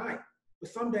 o'clock at night. But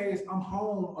some days I'm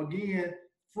home again,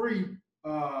 free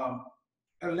at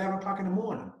 11 o'clock in the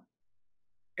morning.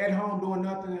 At home doing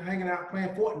nothing, hanging out, playing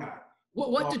Fortnite.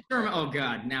 What determine? Oh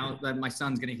God! Now that my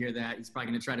son's gonna hear that, he's probably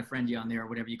gonna try to friend you on there or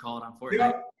whatever you call it on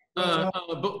Fortnite.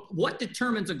 But what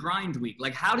determines a grind week?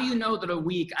 Like, how do you know that a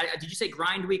week? Did you say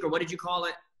grind week or what did you call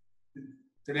it?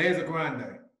 Today is a grind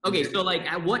day. Okay, so like,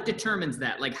 what determines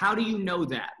that? Like, how do you know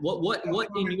that? What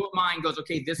in your mind goes?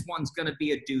 Okay, this one's gonna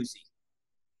be a doozy.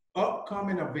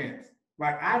 Upcoming events.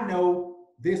 Like, I know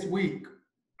this week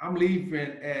I'm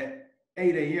leaving at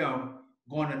 8 a.m.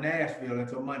 going to Nashville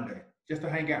until Monday just to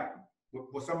hang out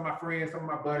with some of my friends, some of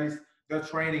my buddies. They're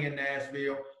training in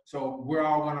Nashville. So we're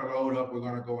all going to load up. We're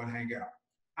going to go and hang out.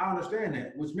 I understand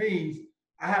that, which means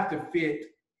I have to fit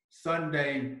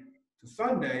Sunday to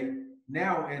Sunday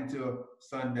now into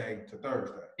Sunday to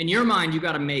Thursday. In your mind, you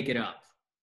got to make it up.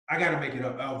 I got to make it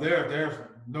up. Oh, there's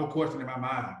no question in my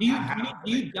mind. Do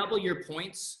you double your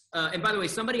points? And by the way,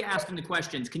 somebody asked in the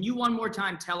questions, can you one more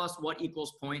time tell us what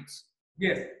equals points?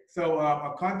 Yes. So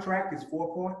a contract is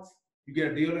 4 points. You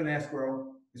get a deal in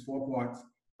escrow, it's 4 points.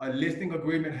 A listing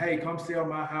agreement, hey, come sell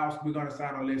my house. We're going to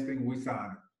sign a listing. We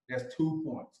sign it. That's 2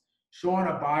 points. Showing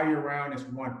a buyer around is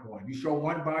 1 point. You show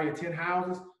one buyer 10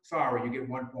 houses, sorry, you get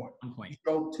 1 point. 1 point. You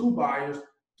show 2 buyers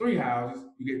 3 houses,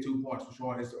 you get 2 points for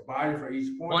showing it's a buyer for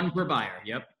each point. 1 per buyer,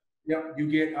 yep. Yep, you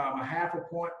get a half a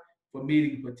point for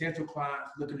meeting potential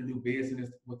clients looking to do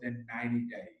business within 90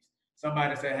 days.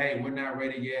 Somebody say, hey, we're not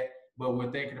ready yet, but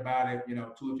we're thinking about it, 2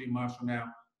 or 3 months from now.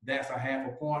 That's a half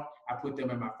a point. I put them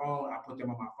in my phone. I put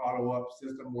them on my follow-up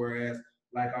system, whereas,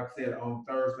 like I said, on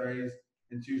Thursdays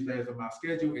and Tuesdays on my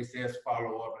schedule, it says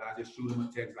follow-up, and I just shoot them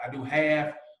a text. I do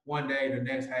half one day, the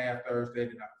next half Thursday,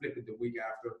 then I flip it the week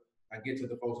after. I get to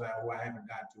the folks who I haven't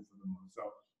gotten to for the month. So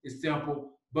it's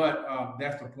simple, but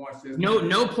that's the point system.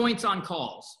 No points on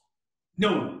calls.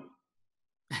 No.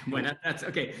 Well, that's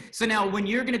okay. So now, when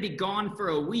you're going to be gone for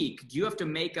a week, do you have to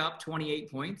make up 28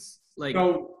 points? Like,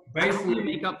 so basically, how do you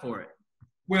make up for it?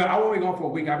 Well, I won't be gone for a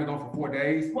week. I'll be gone for 4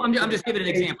 days. Well, I'm just giving an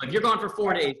example. If you're gone for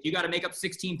 4 days, you got to make up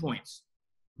 16 points.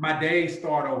 My days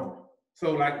start over.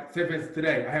 So, like, say if it's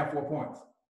today, I have 4 points.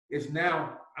 It's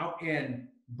now I'm in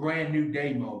brand new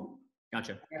day mode.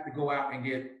 Gotcha. I have to go out and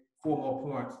get 4 more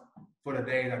points for the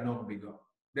days I normally go.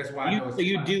 That's why I know. So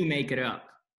you do make it up.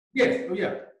 Yes. Oh,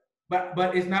 yeah.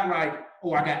 But it's not like,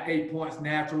 oh, I got 8 points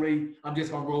naturally. I'm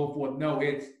just gonna roll for it. No,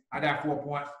 I got 4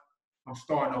 points. I'm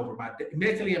starting over.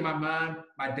 Mentally in my mind,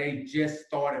 my day just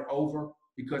started over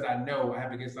because I know I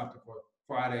have to get something for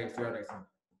Friday, Saturday, Sunday.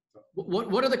 So.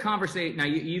 What are the conversations? Now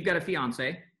you've got a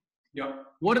fiance. Yep.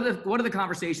 What are the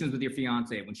conversations with your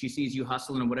fiance when she sees you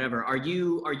hustling and whatever? Are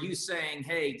you saying,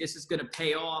 hey, this is gonna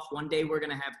pay off. One day we're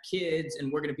gonna have kids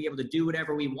and we're gonna be able to do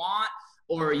whatever we want?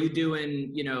 Or are you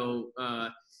doing,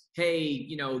 hey,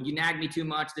 you nag me too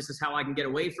much. This is how I can get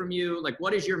away from you. Like,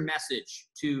 what is your message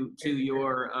to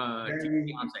your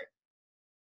fiance?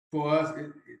 For us,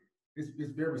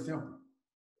 it's very simple.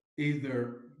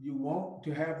 Either you want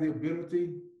to have the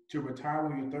ability to retire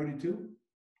when you're 32,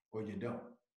 or you don't.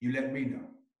 You let me know.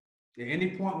 At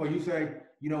any point where you say,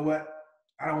 you know what,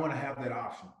 I don't want to have that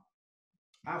option,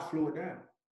 I'll slow it down.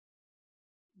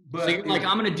 But so you're like,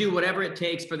 I'm going to do whatever it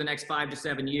takes for the next 5 to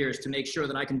 7 years to make sure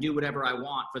that I can do whatever I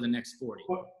want for the next 40.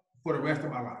 For the rest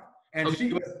of my life. And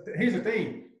here's the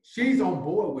thing, she's on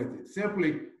board with it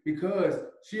simply because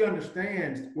she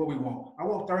understands what we want. I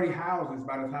want 30 houses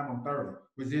by the time I'm 30,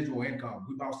 residual income.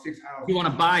 We bought 6 houses. You want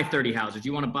to buy 30 houses.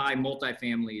 You want to buy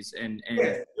multifamilies and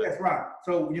Yes, right.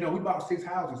 So, we bought 6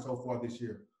 houses so far this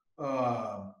year.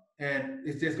 And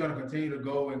it's just going to continue to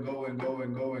go and go and go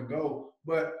and go and go.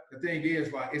 But the thing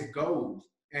is, like, it's goals.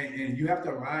 And you have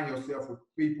to align yourself with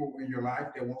people in your life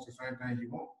that wants the same thing you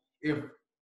want. If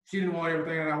she didn't want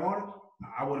everything that I wanted,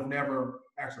 I would have never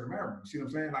asked her to marry me. You see what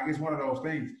I'm saying? Like, it's one of those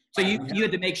things. So you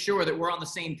had to make sure that we're on the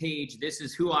same page. This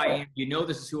is who I am.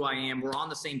 This is who I am. We're on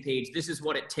the same page. This is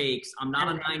what it takes. I'm not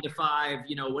a 9 to 5,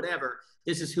 whatever.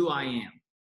 This is who I am.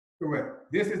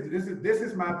 Correct. This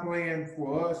is my plan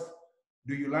for us.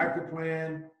 Do you like the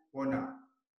plan or not?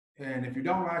 And if you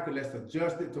don't like it, let's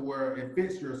adjust it to where it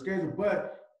fits your schedule.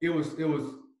 But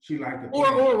she liked it.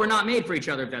 Or we're not made for each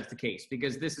other if that's the case,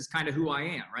 because this is kind of who I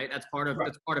am, right? That's part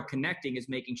of connecting, is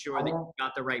making sure that you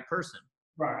got the right person.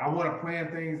 Right. I want to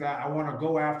plan things. I want to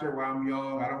go after it while I'm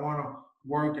young. I don't want to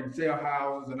work and sell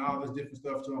houses and all this different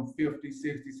stuff till I'm 50,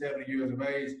 60, 70 years of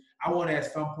age. I want to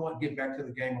at some point get back to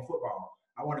the game of football.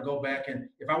 I want to go back, and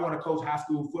if I want to coach high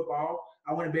school football,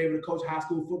 I want to be able to coach high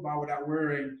school football without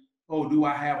worrying, oh, do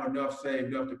I have enough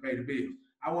saved up to pay the bills?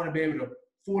 I want to be able to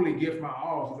fully give my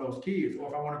all to those kids. Or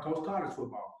if I want to coach college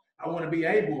football, I want to be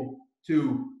able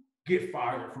to get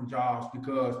fired from jobs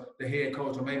because the head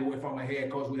coach, or maybe if I'm a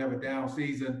head coach, we have a down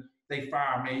season, they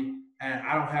fire me, and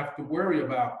I don't have to worry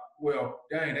about, well,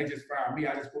 dang, they just fired me,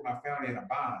 I just put my family in a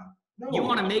bind. No. You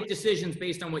want to make decisions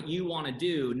based on what you want to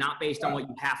do, not based on what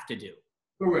you have to do.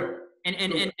 Correct.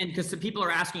 And because the people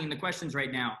are asking the questions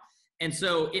right now. And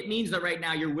so it means that right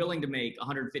now you're willing to make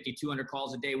 150, 200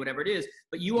 calls a day, whatever it is,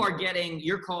 but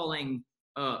you're calling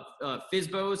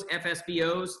FSBOs,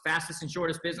 FSBOs, fastest and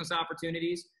shortest business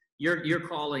opportunities. You're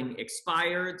calling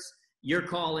expireds. You're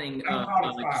calling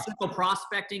circle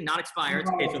prospecting, not expired.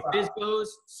 Okay, so FSBOs,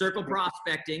 circle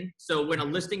prospecting. So when a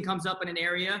listing comes up in an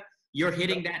area, you're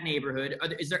hitting that neighborhood.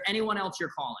 Is there anyone else you're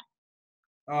calling?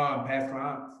 Past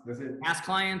clients. That's it. Past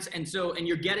clients, and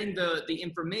you're getting the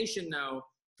information though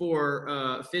for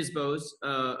FSBOs,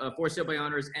 for sale by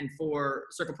owners, and for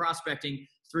circle prospecting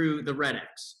through the Red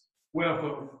X.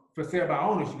 Well, for sale by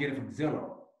owners, you get it from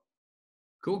Zillow.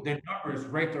 Cool. The numbers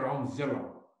right there on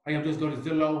Zillow. I just go to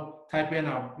Zillow, type in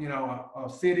a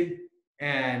city,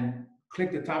 and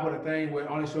click the top of the thing where it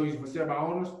only shows you for sale by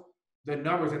owners. The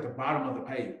numbers at the bottom of the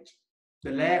page.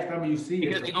 The last number you see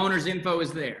because the owner's info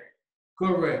is there.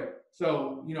 Correct.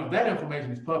 So that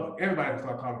information is public. Everybody can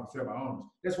start calling for sale by owners.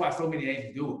 That's why so many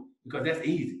agents do it, because that's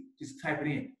easy. Just type it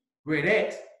in. Red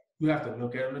X, you have to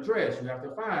look at an address. You have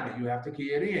to find it. You have to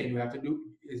key it in. You have to do.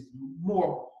 It's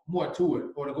more to it.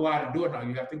 Or to go out and do it now,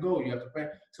 you have to go. You have to pay.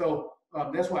 So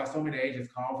that's why so many agents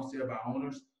call for sale by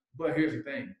owners. But here's the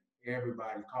thing: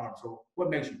 everybody's calling. So what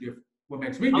makes you different? What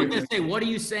makes me different? I was going to say, what are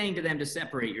you saying to them to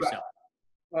separate yourself?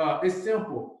 Right. It's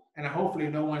simple. And hopefully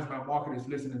no one's my market is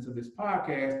listening to this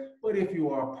podcast, but if you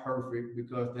are perfect,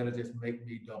 because that'll just make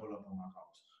me double up on my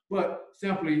calls. But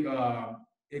simply,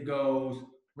 it goes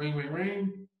ring, ring,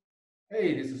 ring.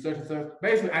 Hey, this is such and such.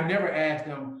 Basically, I never asked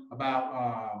them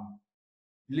about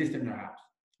listing their house.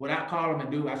 What I call them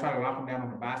and do, I try to lock them down on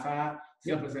the buy side.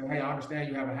 Simply say, hey, I understand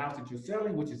you have a house that you're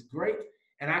selling, which is great.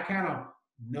 And I kind of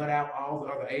nut out all the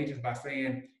other agents by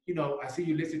saying, I see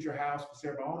you listed your house for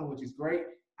sale by owner, which is great.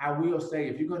 I will say,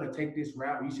 if you're going to take this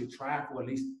route, you should try for at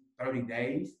least 30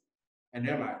 days. And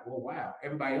they're like, well, wow.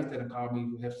 Everybody else that have called me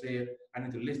have said, I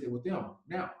need to list it with them.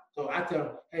 Now, so I tell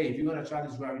them, hey, if you're going to try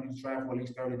this route, you need to try for at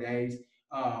least 30 days.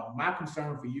 My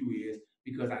concern for you is,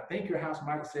 because I think your house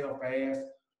might sell fast,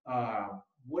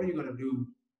 what are you going to do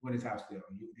when this house sells?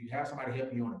 Do you have somebody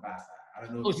helping you on the buy side? I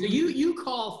don't know. Oh, so you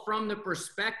call from the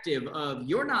perspective of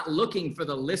you're not looking for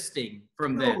the listing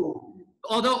from them.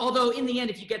 Although in the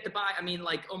end, if you get the buy, I mean,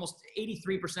 like almost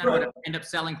 83% of it end up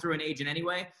selling through an agent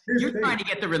anyway. You're trying to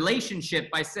get the relationship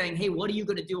by saying, hey, what are you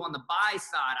going to do on the buy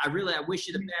side? I wish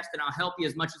you the best, and I'll help you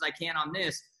as much as I can on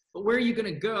this. But where are you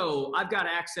going to go? I've got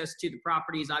access to the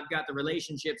properties. I've got the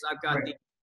relationships. I've got the.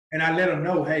 And I let them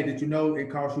know, hey, did you know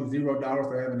it costs you $0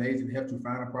 to have an agent help you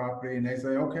find a property? And they say,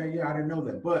 okay, yeah, I didn't know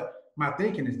that. But my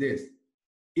thinking is this: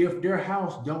 if their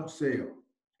house don't sell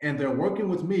and they're working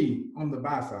with me on the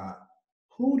buy side,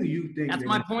 who do you think? That's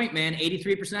my point, man.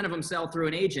 83% of them sell through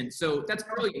an agent. So that's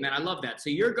brilliant, man. I love that. So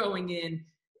you're going in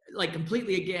like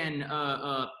completely again,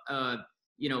 a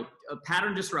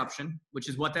pattern disruption, which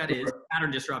is what that is,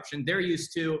 pattern disruption. They're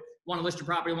used to want to list your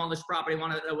property, want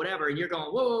to whatever. And you're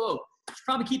going, whoa. You should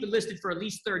probably keep it listed for at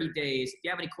least 30 days. If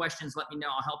you have any questions, let me know.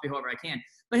 I'll help you however I can.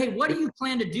 But hey, what do you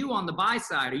plan to do on the buy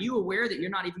side? Are you aware that you're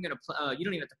not even going to, you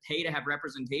don't even have to pay to have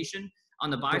representation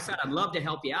on the buy side? I'd love to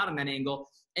help you out on that angle.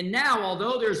 And now,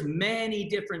 although there's many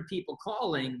different people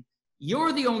calling,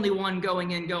 you're the only one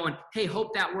going in going, hey,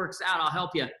 hope that works out. I'll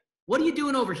help you. What are you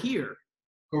doing over here?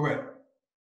 Correct.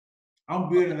 I'm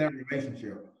building that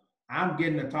relationship. I'm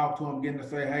getting to talk to them, getting to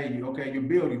say, hey, you're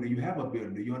building. Do you have a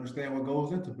building? Do you understand what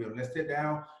goes into building? Let's sit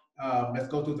down. Let's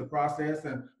go through the process.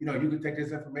 And, you can take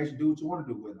this information, do what you want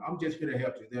to do with it. I'm just here to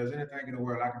help you. If there's anything in the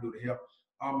world I can do to help,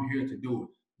 I'm here to do it.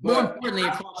 But more importantly,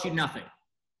 it costs you nothing.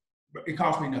 It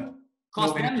costs me nothing.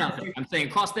 Cost them nothing. I'm saying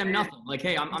cost them nothing. Like,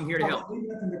 hey, I'm here to help. It costs me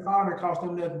nothing to call, and it costs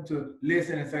them nothing to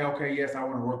listen and say, okay, yes, I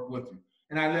want to work with you.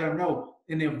 And I let them know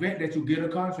in the event that you get a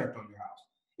contract on your house.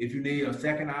 If you need a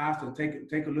second eye to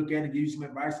take a look at it and give you some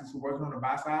advice since we're working on the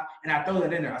buy side. And I throw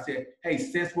that in there. I said, hey,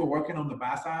 since we're working on the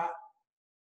buy side,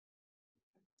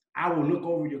 I will look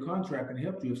over your contract and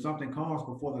help you if something comes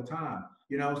before the time.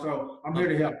 So I'm here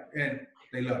to help, and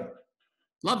they love it.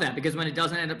 Love that, because when it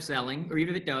doesn't end up selling, or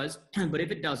even if it does, but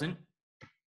if it doesn't,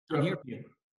 I'm here for you.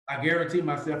 I guarantee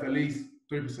myself at least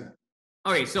 3%.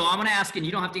 All right, so I'm going to ask, and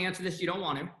you don't have to answer this, you don't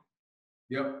want to.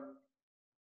 Yep.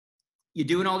 You're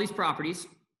doing all these properties.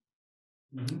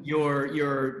 Mm-hmm.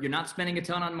 You're not spending a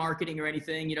ton on marketing or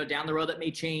anything. Down the road that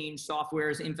may change.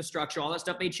 Softwares, infrastructure, all that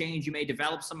stuff may change. You may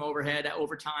develop some overhead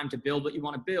over time to build what you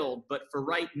want to build. But for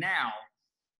right now,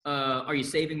 are you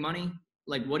saving money?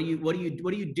 Like, what are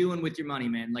you doing with your money,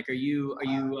 man? Like, are you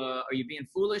being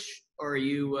foolish, or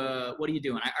what are you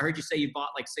doing? I heard you say you bought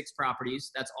like 6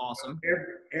 properties. That's awesome.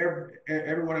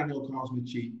 Everyone I know calls me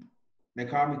cheap. They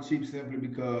call me cheap simply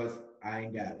because I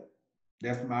ain't got it.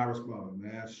 That's my response,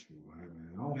 man. Man,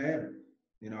 I don't have it.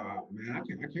 Man, I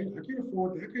can't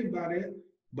afford that. I can't buy that,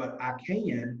 but I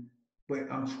can.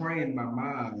 But I'm training my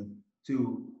mind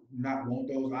to not want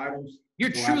those items. You're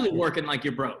truly working like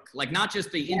you're broke, like not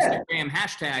just the Instagram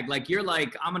hashtag. Like you're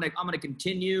like, I'm gonna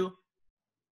continue.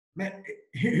 Man,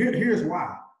 here's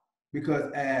why.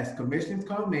 Because as commissions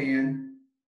come in,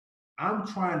 I'm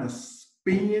trying to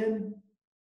spend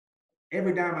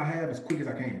every dime I have as quick as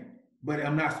I can. But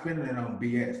I'm not spending it on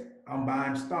BS. I'm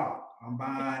buying stock. I'm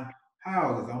buying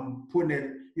houses. I'm putting it,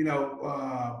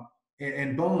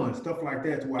 in bonds, stuff like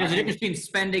that. There's a difference between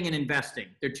spending and investing.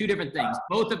 They're two different things.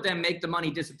 Both of them make the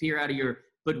money disappear out of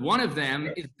but one of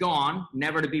them is gone,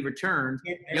 never to be returned.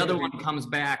 The other one comes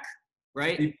back,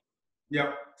 right?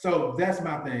 Yep. So that's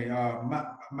my thing. My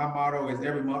motto is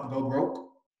every month go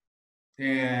broke.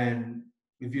 And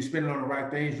if you're spending on the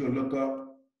right things, you'll look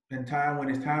up in time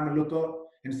when it's time to look up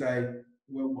and say,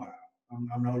 well, wow,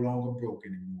 I'm no longer broke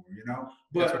anymore,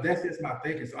 But that's just my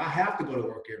thinking. So I have to go to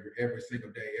work every single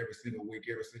day, every single week,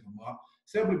 every single month,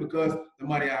 simply because the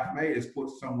money I've made is put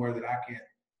somewhere that I can't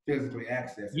physically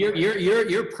access.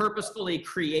 You're purposefully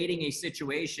creating a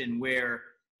situation where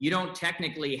you don't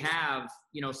technically have,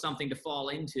 something to fall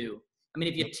into. I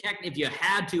mean, if you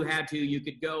had to, you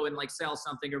could go and like sell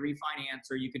something or refinance,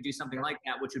 or you could do something like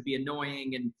that, which would be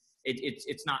annoying, and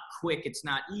it's not quick, it's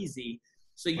not easy.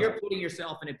 So you're putting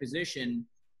yourself in a position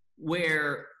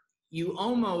where you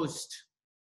almost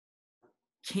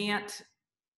can't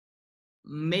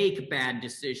make bad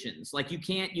decisions. Like you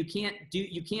can't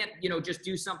just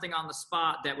do something on the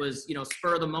spot that was,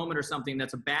 spur of the moment or something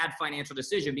that's a bad financial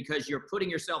decision, because you're putting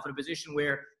yourself in a position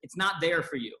where it's not there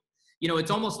for you.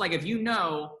 It's almost like if you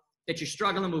know that you're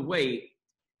struggling with weight,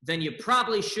 then you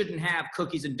probably shouldn't have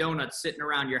cookies and donuts sitting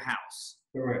around your house.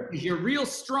 Correct. You're real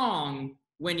strong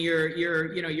when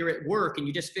you're at work and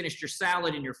you just finished your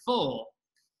salad and you're full.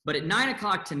 But at 9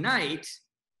 o'clock tonight,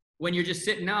 when you're just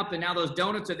sitting up and now those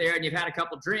donuts are there and you've had a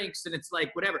couple drinks and it's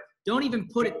like, whatever, don't even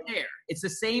put it there. It's the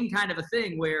same kind of a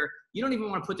thing where you don't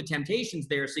even want to put the temptations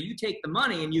there. So you take the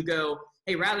money and you go,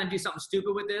 hey, rather than do something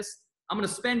stupid with this, I'm going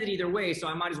to spend it either way. So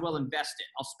I might as well invest it.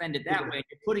 I'll spend it that way.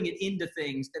 You're putting it into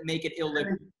things that make it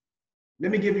illiquid.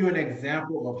 Let me give you an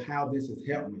example of how this has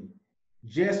helped me.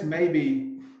 Just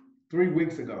maybe 3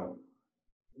 weeks ago,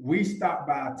 we stopped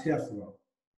by a Tesla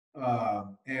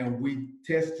and we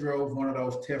test drove one of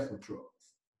those Tesla trucks.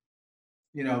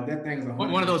 That thing's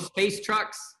one of those space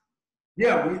trucks.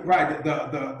 Yeah, right. The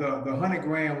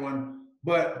 $100,000 one,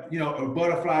 but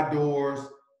butterfly doors.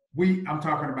 I'm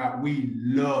talking about. We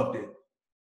loved it.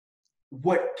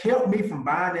 What kept me from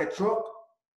buying that truck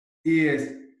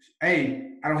is, I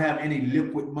don't have any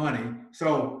liquid money,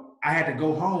 so I had to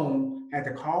go home. Had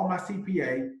to call my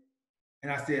CPA,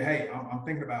 and I said, hey, I'm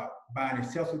thinking about buying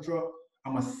this Tesla truck.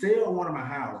 I'm gonna sell one of my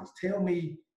houses. Tell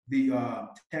me the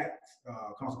tax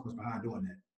consequence behind doing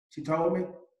that. She told me,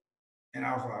 and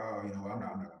I was like, oh, I'm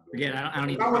not gonna do it. Yeah, I don't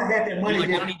need. If I would have had that money, I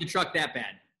don't need the truck that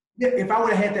bad. Yeah, if I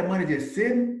would have had that money just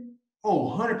sitting,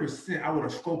 100%, I would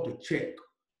have scoped a check.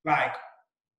 Like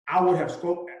I would have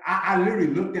scoped. I literally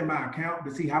looked in my account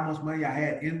to see how much money I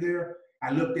had in there.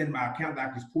 I looked in my account that I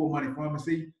could just pull money from and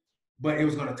see, but it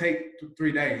was gonna take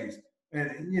 3 days,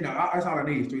 and that's all I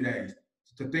need is 3 days.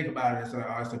 To think about it,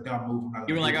 it's a dumb move.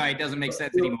 You were like, all right, it doesn't make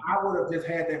sense anymore. I would have just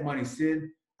had that money sitting.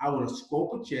 I would have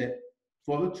scoped a check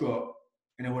for the truck,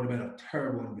 and it would have been a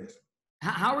terrible investment.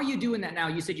 How are you doing that now?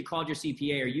 You said you called your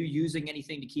CPA. Are you using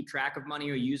anything to keep track of money?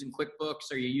 Are you using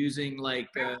QuickBooks? Are you using like...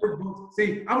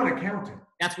 See, I'm an accountant.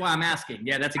 That's why I'm asking.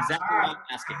 Yeah, that's exactly why I'm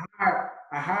asking.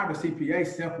 I hired a CPA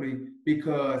simply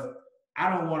because I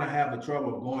don't want to have the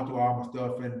trouble of going through all my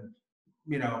stuff in,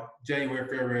 January,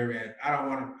 February, and I don't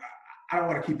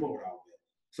want to keep up with all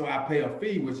So I pay a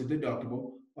fee, which is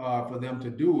deductible, for them to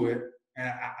do it,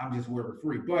 and I'm just working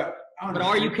free. But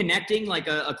are you connecting like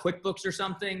a QuickBooks or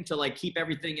something to like keep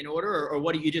everything in order, or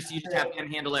what do you just have them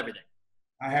handle everything?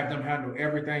 I have them handle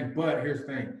everything, but here's the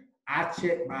thing: I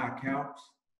check my accounts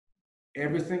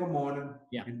every single morning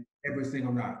and every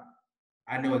single night.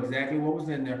 I know exactly what was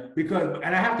in there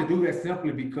and I have to do that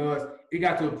simply because it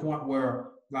got to a point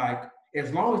where, like,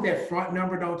 as long as that front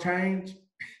number don't change,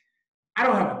 I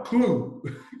don't have a clue.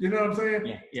 You know what I'm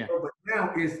saying? Yeah. So, but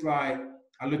now it's like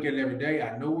I look at it every day.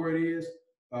 I know where it is.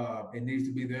 It needs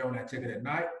to be there when I check it at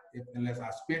night, unless I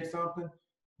spent something.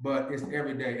 But it's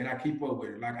every day, and I keep up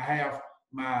with it. Like I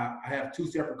have two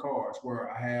separate cards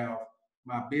where I have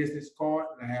my business card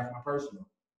and I have my personal.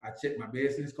 I check my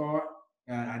business card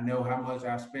and I know how much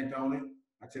I spent on it.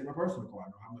 I check my personal card, I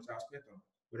know how much I spent on it.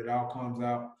 But it all comes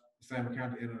out the same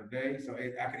account at the end of the day, so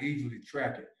I can easily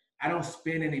track it. I don't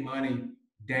spend any money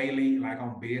daily, like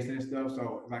on business stuff.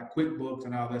 So like QuickBooks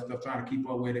and all that stuff, trying to keep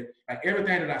up with it. Like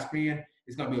everything that I spend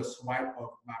is gonna be a swipe of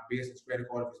my business credit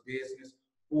card if it's business,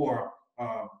 or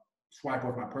swipe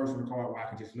off my personal card where I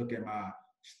can just look at my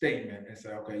statement and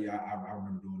say, okay, yeah, I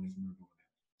remember doing this, remember doing that.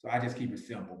 So I just keep it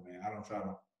simple, man. I don't try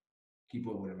to keep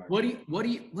up with it. Like what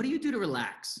do you do to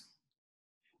relax?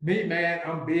 Me, man,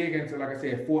 I'm big into, like I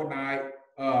said, Fortnite,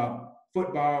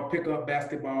 football, pickup,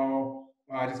 basketball.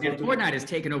 Fortnite has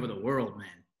taken over the world, man.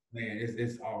 Man,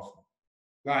 it's awesome.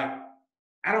 Like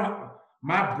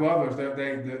my brothers,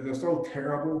 they're so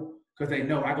terrible because they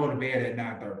know I go to bed at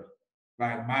 9:30.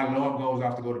 Like my alarm goes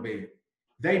off to go to bed.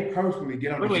 They personally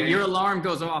get on the game. Your alarm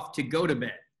goes off to go to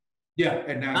bed? Yeah,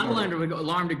 at 9:30. Not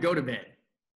alarm to go to bed.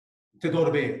 To go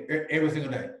to bed every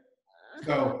single day.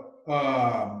 So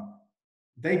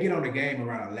they get on the game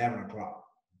around 11 o'clock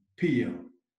p.m.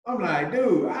 I'm like,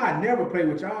 dude, I never play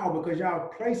with y'all because y'all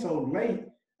play so late.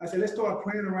 I said, let's start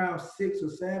playing around 6 or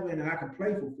 7 and I can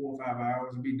play for 4 or 5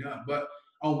 hours and be done. But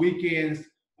on weekends,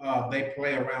 they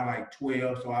play around like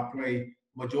 12. So I play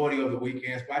majority of the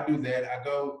weekends. But I do that. I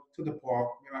go to the park.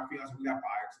 Me and my fiance, we got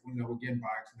bikes. We're getting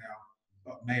bikes now.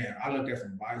 Man, I look at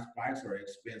some bikes. Bikes are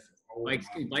expensive. Oh,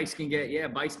 bikes can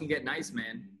get nice,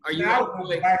 man. Are you? I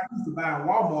used to buy in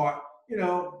Walmart,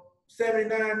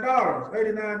 $79,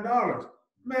 $89.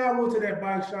 Man, I went to that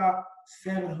bike shop,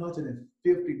 $750.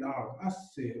 I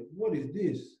said, what is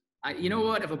this? You know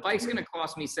what? If a bike's gonna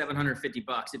cost me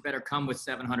 $750, it better come with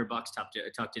 $700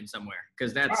 tucked in somewhere,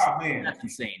 because that's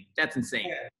insane. That's insane.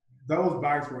 Yeah, those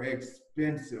bikes were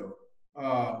expensive.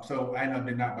 So I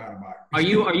ended up not buying a bike. Are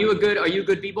you a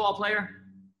good b-ball player?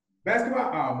 Basketball?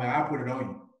 Oh man, I put it on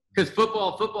you. Because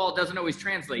football doesn't always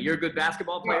translate. You're a good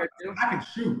basketball player too? I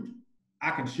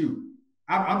can shoot.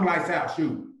 I'm lights out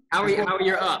shooting. How are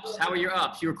your ups?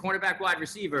 You were cornerback, wide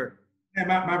receiver. Yeah,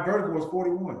 my vertical was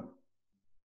 41.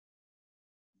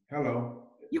 Hello.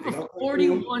 You have a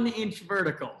 41-inch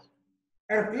vertical.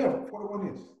 Yeah, 41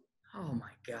 inches. Oh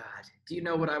my God. Do you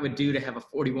know what I would do to have a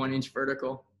 41-inch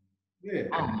vertical? Yeah.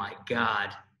 Oh my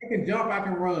God. I can jump, I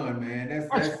can run, man.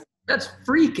 That's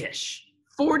freakish.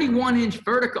 41-inch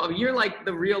vertical. I mean, you're like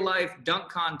the real life dunk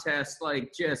contest,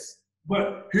 like just.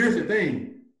 But here's the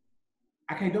thing.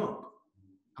 I can't dunk.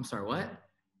 I'm sorry, what?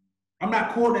 I'm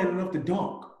not coordinated enough to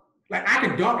dunk. Like I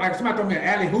can dunk, like somebody throw me an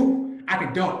alley hoop, I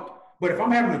can dunk. But if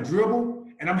I'm having a dribble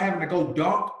and I'm having to go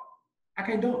dunk, I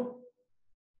can't dunk.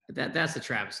 That's a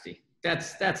travesty.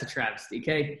 That's a travesty,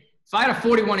 okay? If I had a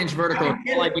 41-inch vertical,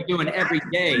 all I'd be doing every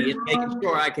day is making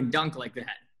sure I can dunk like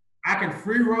that. I can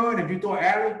free run. If you throw an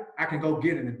alley, I can go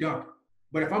get it and dunk.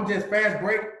 But if I'm just fast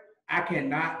break, I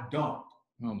cannot dunk.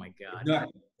 Oh my God. That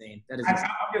is insane.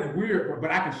 I'm just weird,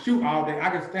 but I can shoot all day. I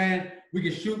can stand. We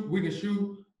can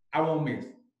shoot. I won't miss.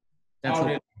 That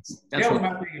was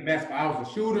my thing in basketball. I was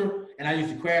a shooter, and I used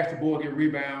to crash the board, get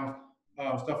rebounds,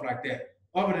 stuff like that.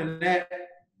 Other than that,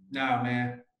 nah,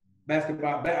 man.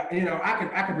 Basketball,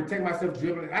 I can protect myself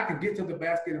dribbling. I can get to the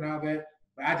basket and all that,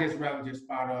 but I just rather just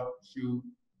spot up, shoot,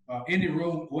 in the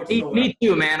room. Me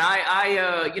too, man.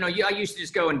 I used to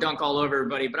just go and dunk all over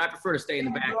everybody, but I prefer to stay in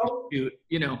the back and shoot.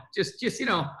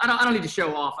 I don't need to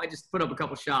show off. I just put up a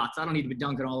couple shots. I don't need to be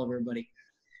dunking all over everybody.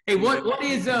 Hey,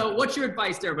 what's your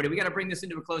advice to everybody? We got to bring this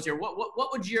into a close here. What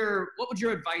would your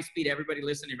advice be to everybody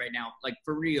listening right now? Like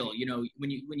for real, when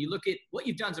you look at what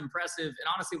you've done is impressive, and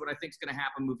honestly, what I think is going to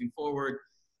happen moving forward,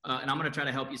 and I'm going to try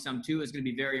to help you some too, is going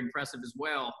to be very impressive as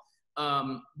well.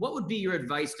 What would be your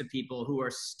advice to people who are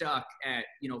stuck at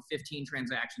 15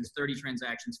 transactions, 30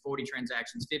 transactions, 40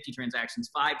 transactions, 50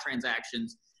 transactions, 5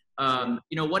 transactions?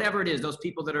 Whatever it is, those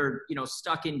people that are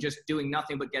stuck in just doing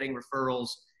nothing but getting referrals.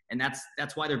 And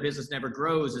that's why their business never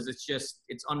grows, is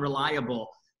it's unreliable.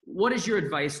 What is your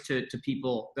advice to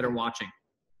people that are watching?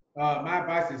 My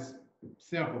advice is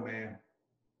simple, man.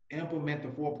 Implement the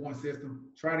 4-point system.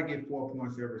 Try to get 4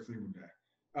 points every single day.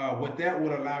 What that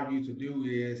will allow you to do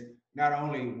is not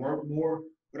only work more,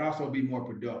 but also be more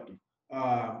productive.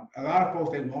 A lot of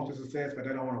folks, they want the success, but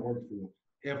they don't want to work for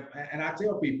it. And I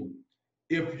tell people,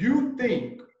 if you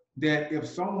think that if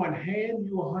someone hand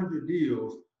you 100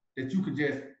 deals that you could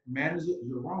just manage it,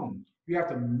 you're wrong. You have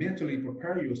to mentally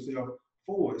prepare yourself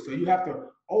for it. So you have to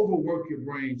overwork your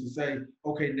brain to say,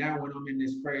 okay, now when I'm in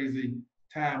this crazy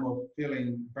time of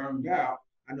feeling burned out,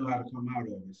 I know how to come out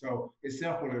of it. So it's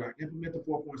simple, like implement the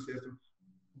 4-point system,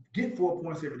 get 4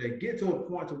 points every day, get to a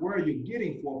point to where you're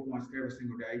getting 4 points every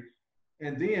single day,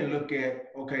 and then look at,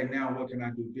 okay, now what can I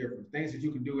do different? Things that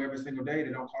you can do every single day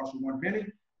that don't cost you one penny: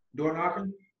 door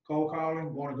knocking, cold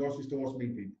calling, going to grocery stores,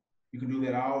 meet people. You can do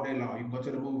that all day long. You can go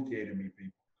to the movie theater, meet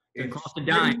people. It costs a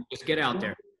dime. Just get out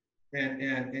there. And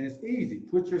it's easy.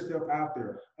 Put yourself out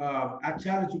there. I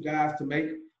challenge you guys to make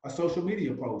a social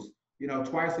media post,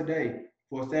 twice a day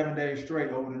for 7 days straight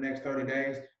over the next 30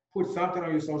 days. Put something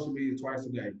on your social media twice a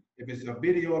day. If it's a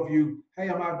video of you, hey,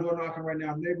 I'm out door knocking right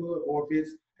now in the neighborhood, or if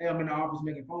it's, hey, I'm in the office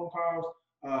making phone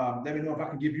calls, let me know if I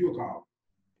can give you a call.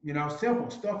 Simple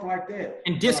stuff like that.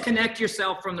 And disconnect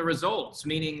yourself from the results,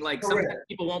 meaning like sometimes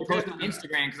people won't post on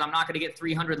Instagram because I'm not going to get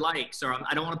 300 likes, or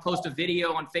I don't want to post a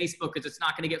video on Facebook because it's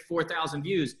not going to get 4,000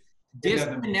 views.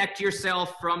 Disconnect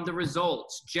yourself from the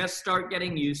results. Just start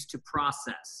getting used to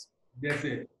process. That's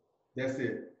it. That's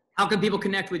it. How can people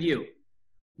connect with you?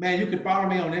 Man, you can follow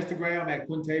me on Instagram at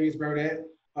Quintavious Burdett,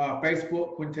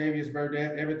 Facebook, Quintavious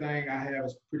Burdett. Everything I have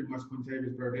is pretty much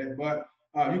Quintavious Burdett. But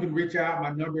you can reach out.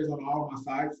 My number is on all my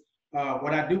sites.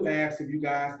 What I do ask of you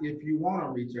guys, if you want to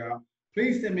reach out,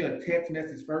 please send me a text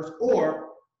message first. Or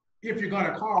if you're going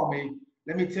to call me,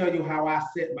 let me tell you how I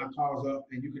set my calls up,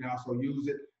 and you can also use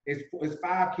it. It's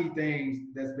 5 key things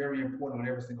that's very important on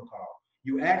every single call.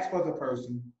 You ask for the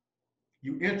person,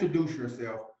 you introduce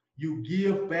yourself, you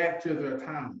give back to their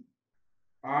time.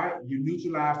 All right, you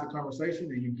neutralize the conversation,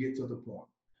 and you get to the point.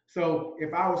 So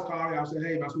if I was calling, I would say,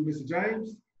 hey, my sweet Mr.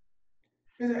 James.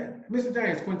 Mr.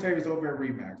 James, Quintavious over at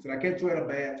RE/MAX. Did I catch you at a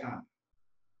bad time?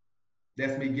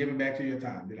 That's me giving back to your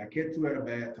time. Did I catch you at a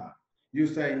bad time? You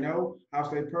say no. I'll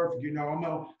say perfect.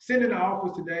 I'm sitting in the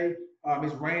office today.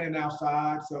 It's raining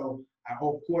outside, so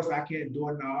of course I can't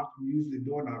door knock. I'm usually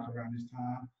door knock around this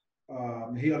time.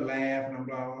 He'll laugh, and I'm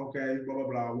like, okay, blah blah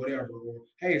blah, whatever. Or,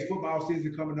 hey, it's football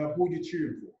season coming up. Who you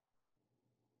cheering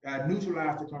for? I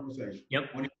neutralize the conversation.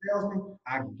 Yep. When he tells me,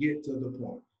 I get to the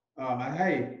point.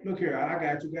 Hey, look here, I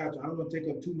got you. I'm going to take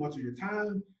up too much of your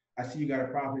time. I see you got a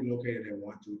property located at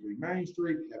 123 Main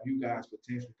Street. Have you guys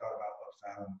potentially thought about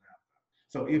upside on downside?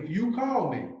 So if you call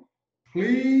me,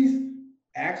 please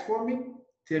ask for me,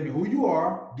 tell me who you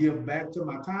are, give back to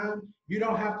my time. You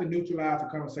don't have to neutralize the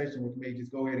conversation with me.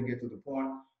 Just go ahead and get to the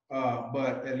point.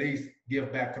 But at least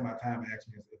give back to my time and ask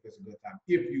me if it's a good time,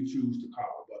 if you choose to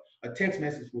call. But a text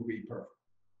message will be perfect.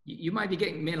 You might be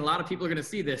getting, man, a lot of people are going to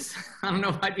see this. I don't know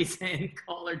if I'd be saying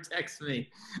call or text me.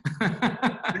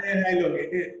 Man, hey, look,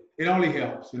 it only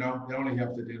helps, It only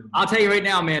helps at the end of the day. I'll tell you right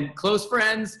now, man, close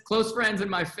friends and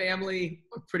my family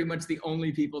are pretty much the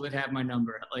only people that have my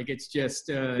number. Like, it's just,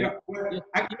 I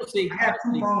have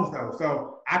 2 phones, though,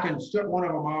 so I can shut one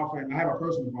of them off, and I have a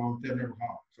personal phone they'll never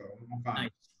call, so I'm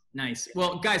fine. Nice.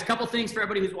 Well, guys, a couple things for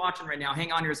everybody who's watching right now.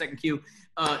 Hang on here a second, Q.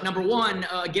 Number one,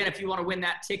 again, if you want to win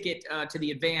that ticket to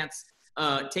the advance,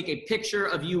 take a picture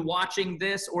of you watching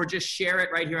this, or just share it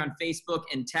right here on Facebook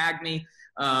and tag me,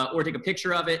 or take a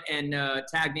picture of it and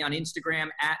tag me on Instagram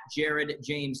at Jared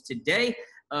James Today.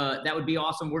 That would be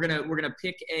awesome. We're gonna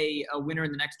pick a winner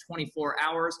in the next 24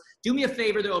 hours. Do me a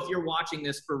favor though, if you're watching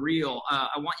this for real,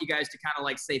 I want you guys to kind of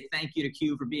like say thank you to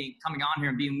Q for coming on here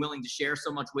and being willing to share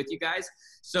so much with you guys.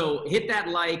 So hit that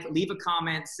like, leave a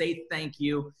comment, say thank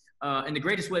you. And the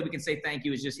greatest way we can say thank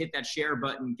you is just hit that share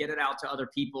button, get it out to other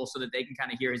people so that they can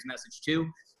kind of hear his message too.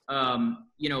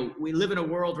 We live in a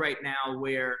world right now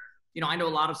where, I know a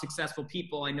lot of successful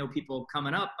people. I know people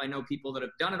coming up. I know people that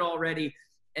have done it already.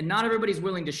 And not everybody's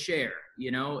willing to share,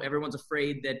 everyone's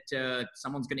afraid that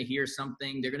someone's going to hear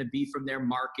something. They're going to be from their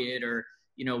market or,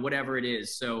 whatever it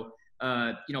is. So,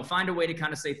 find a way to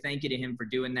kind of say thank you to him for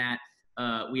doing that.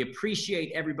 We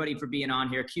appreciate everybody for being on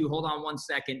here. Q, hold on one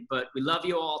second, but we love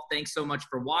you all. Thanks so much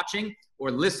for watching or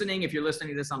listening if you're listening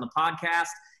to this on the podcast.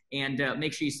 And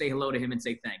make sure you say hello to him and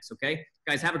say thanks, okay?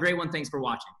 Guys, have a great one. Thanks for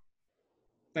watching.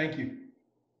 Thank you.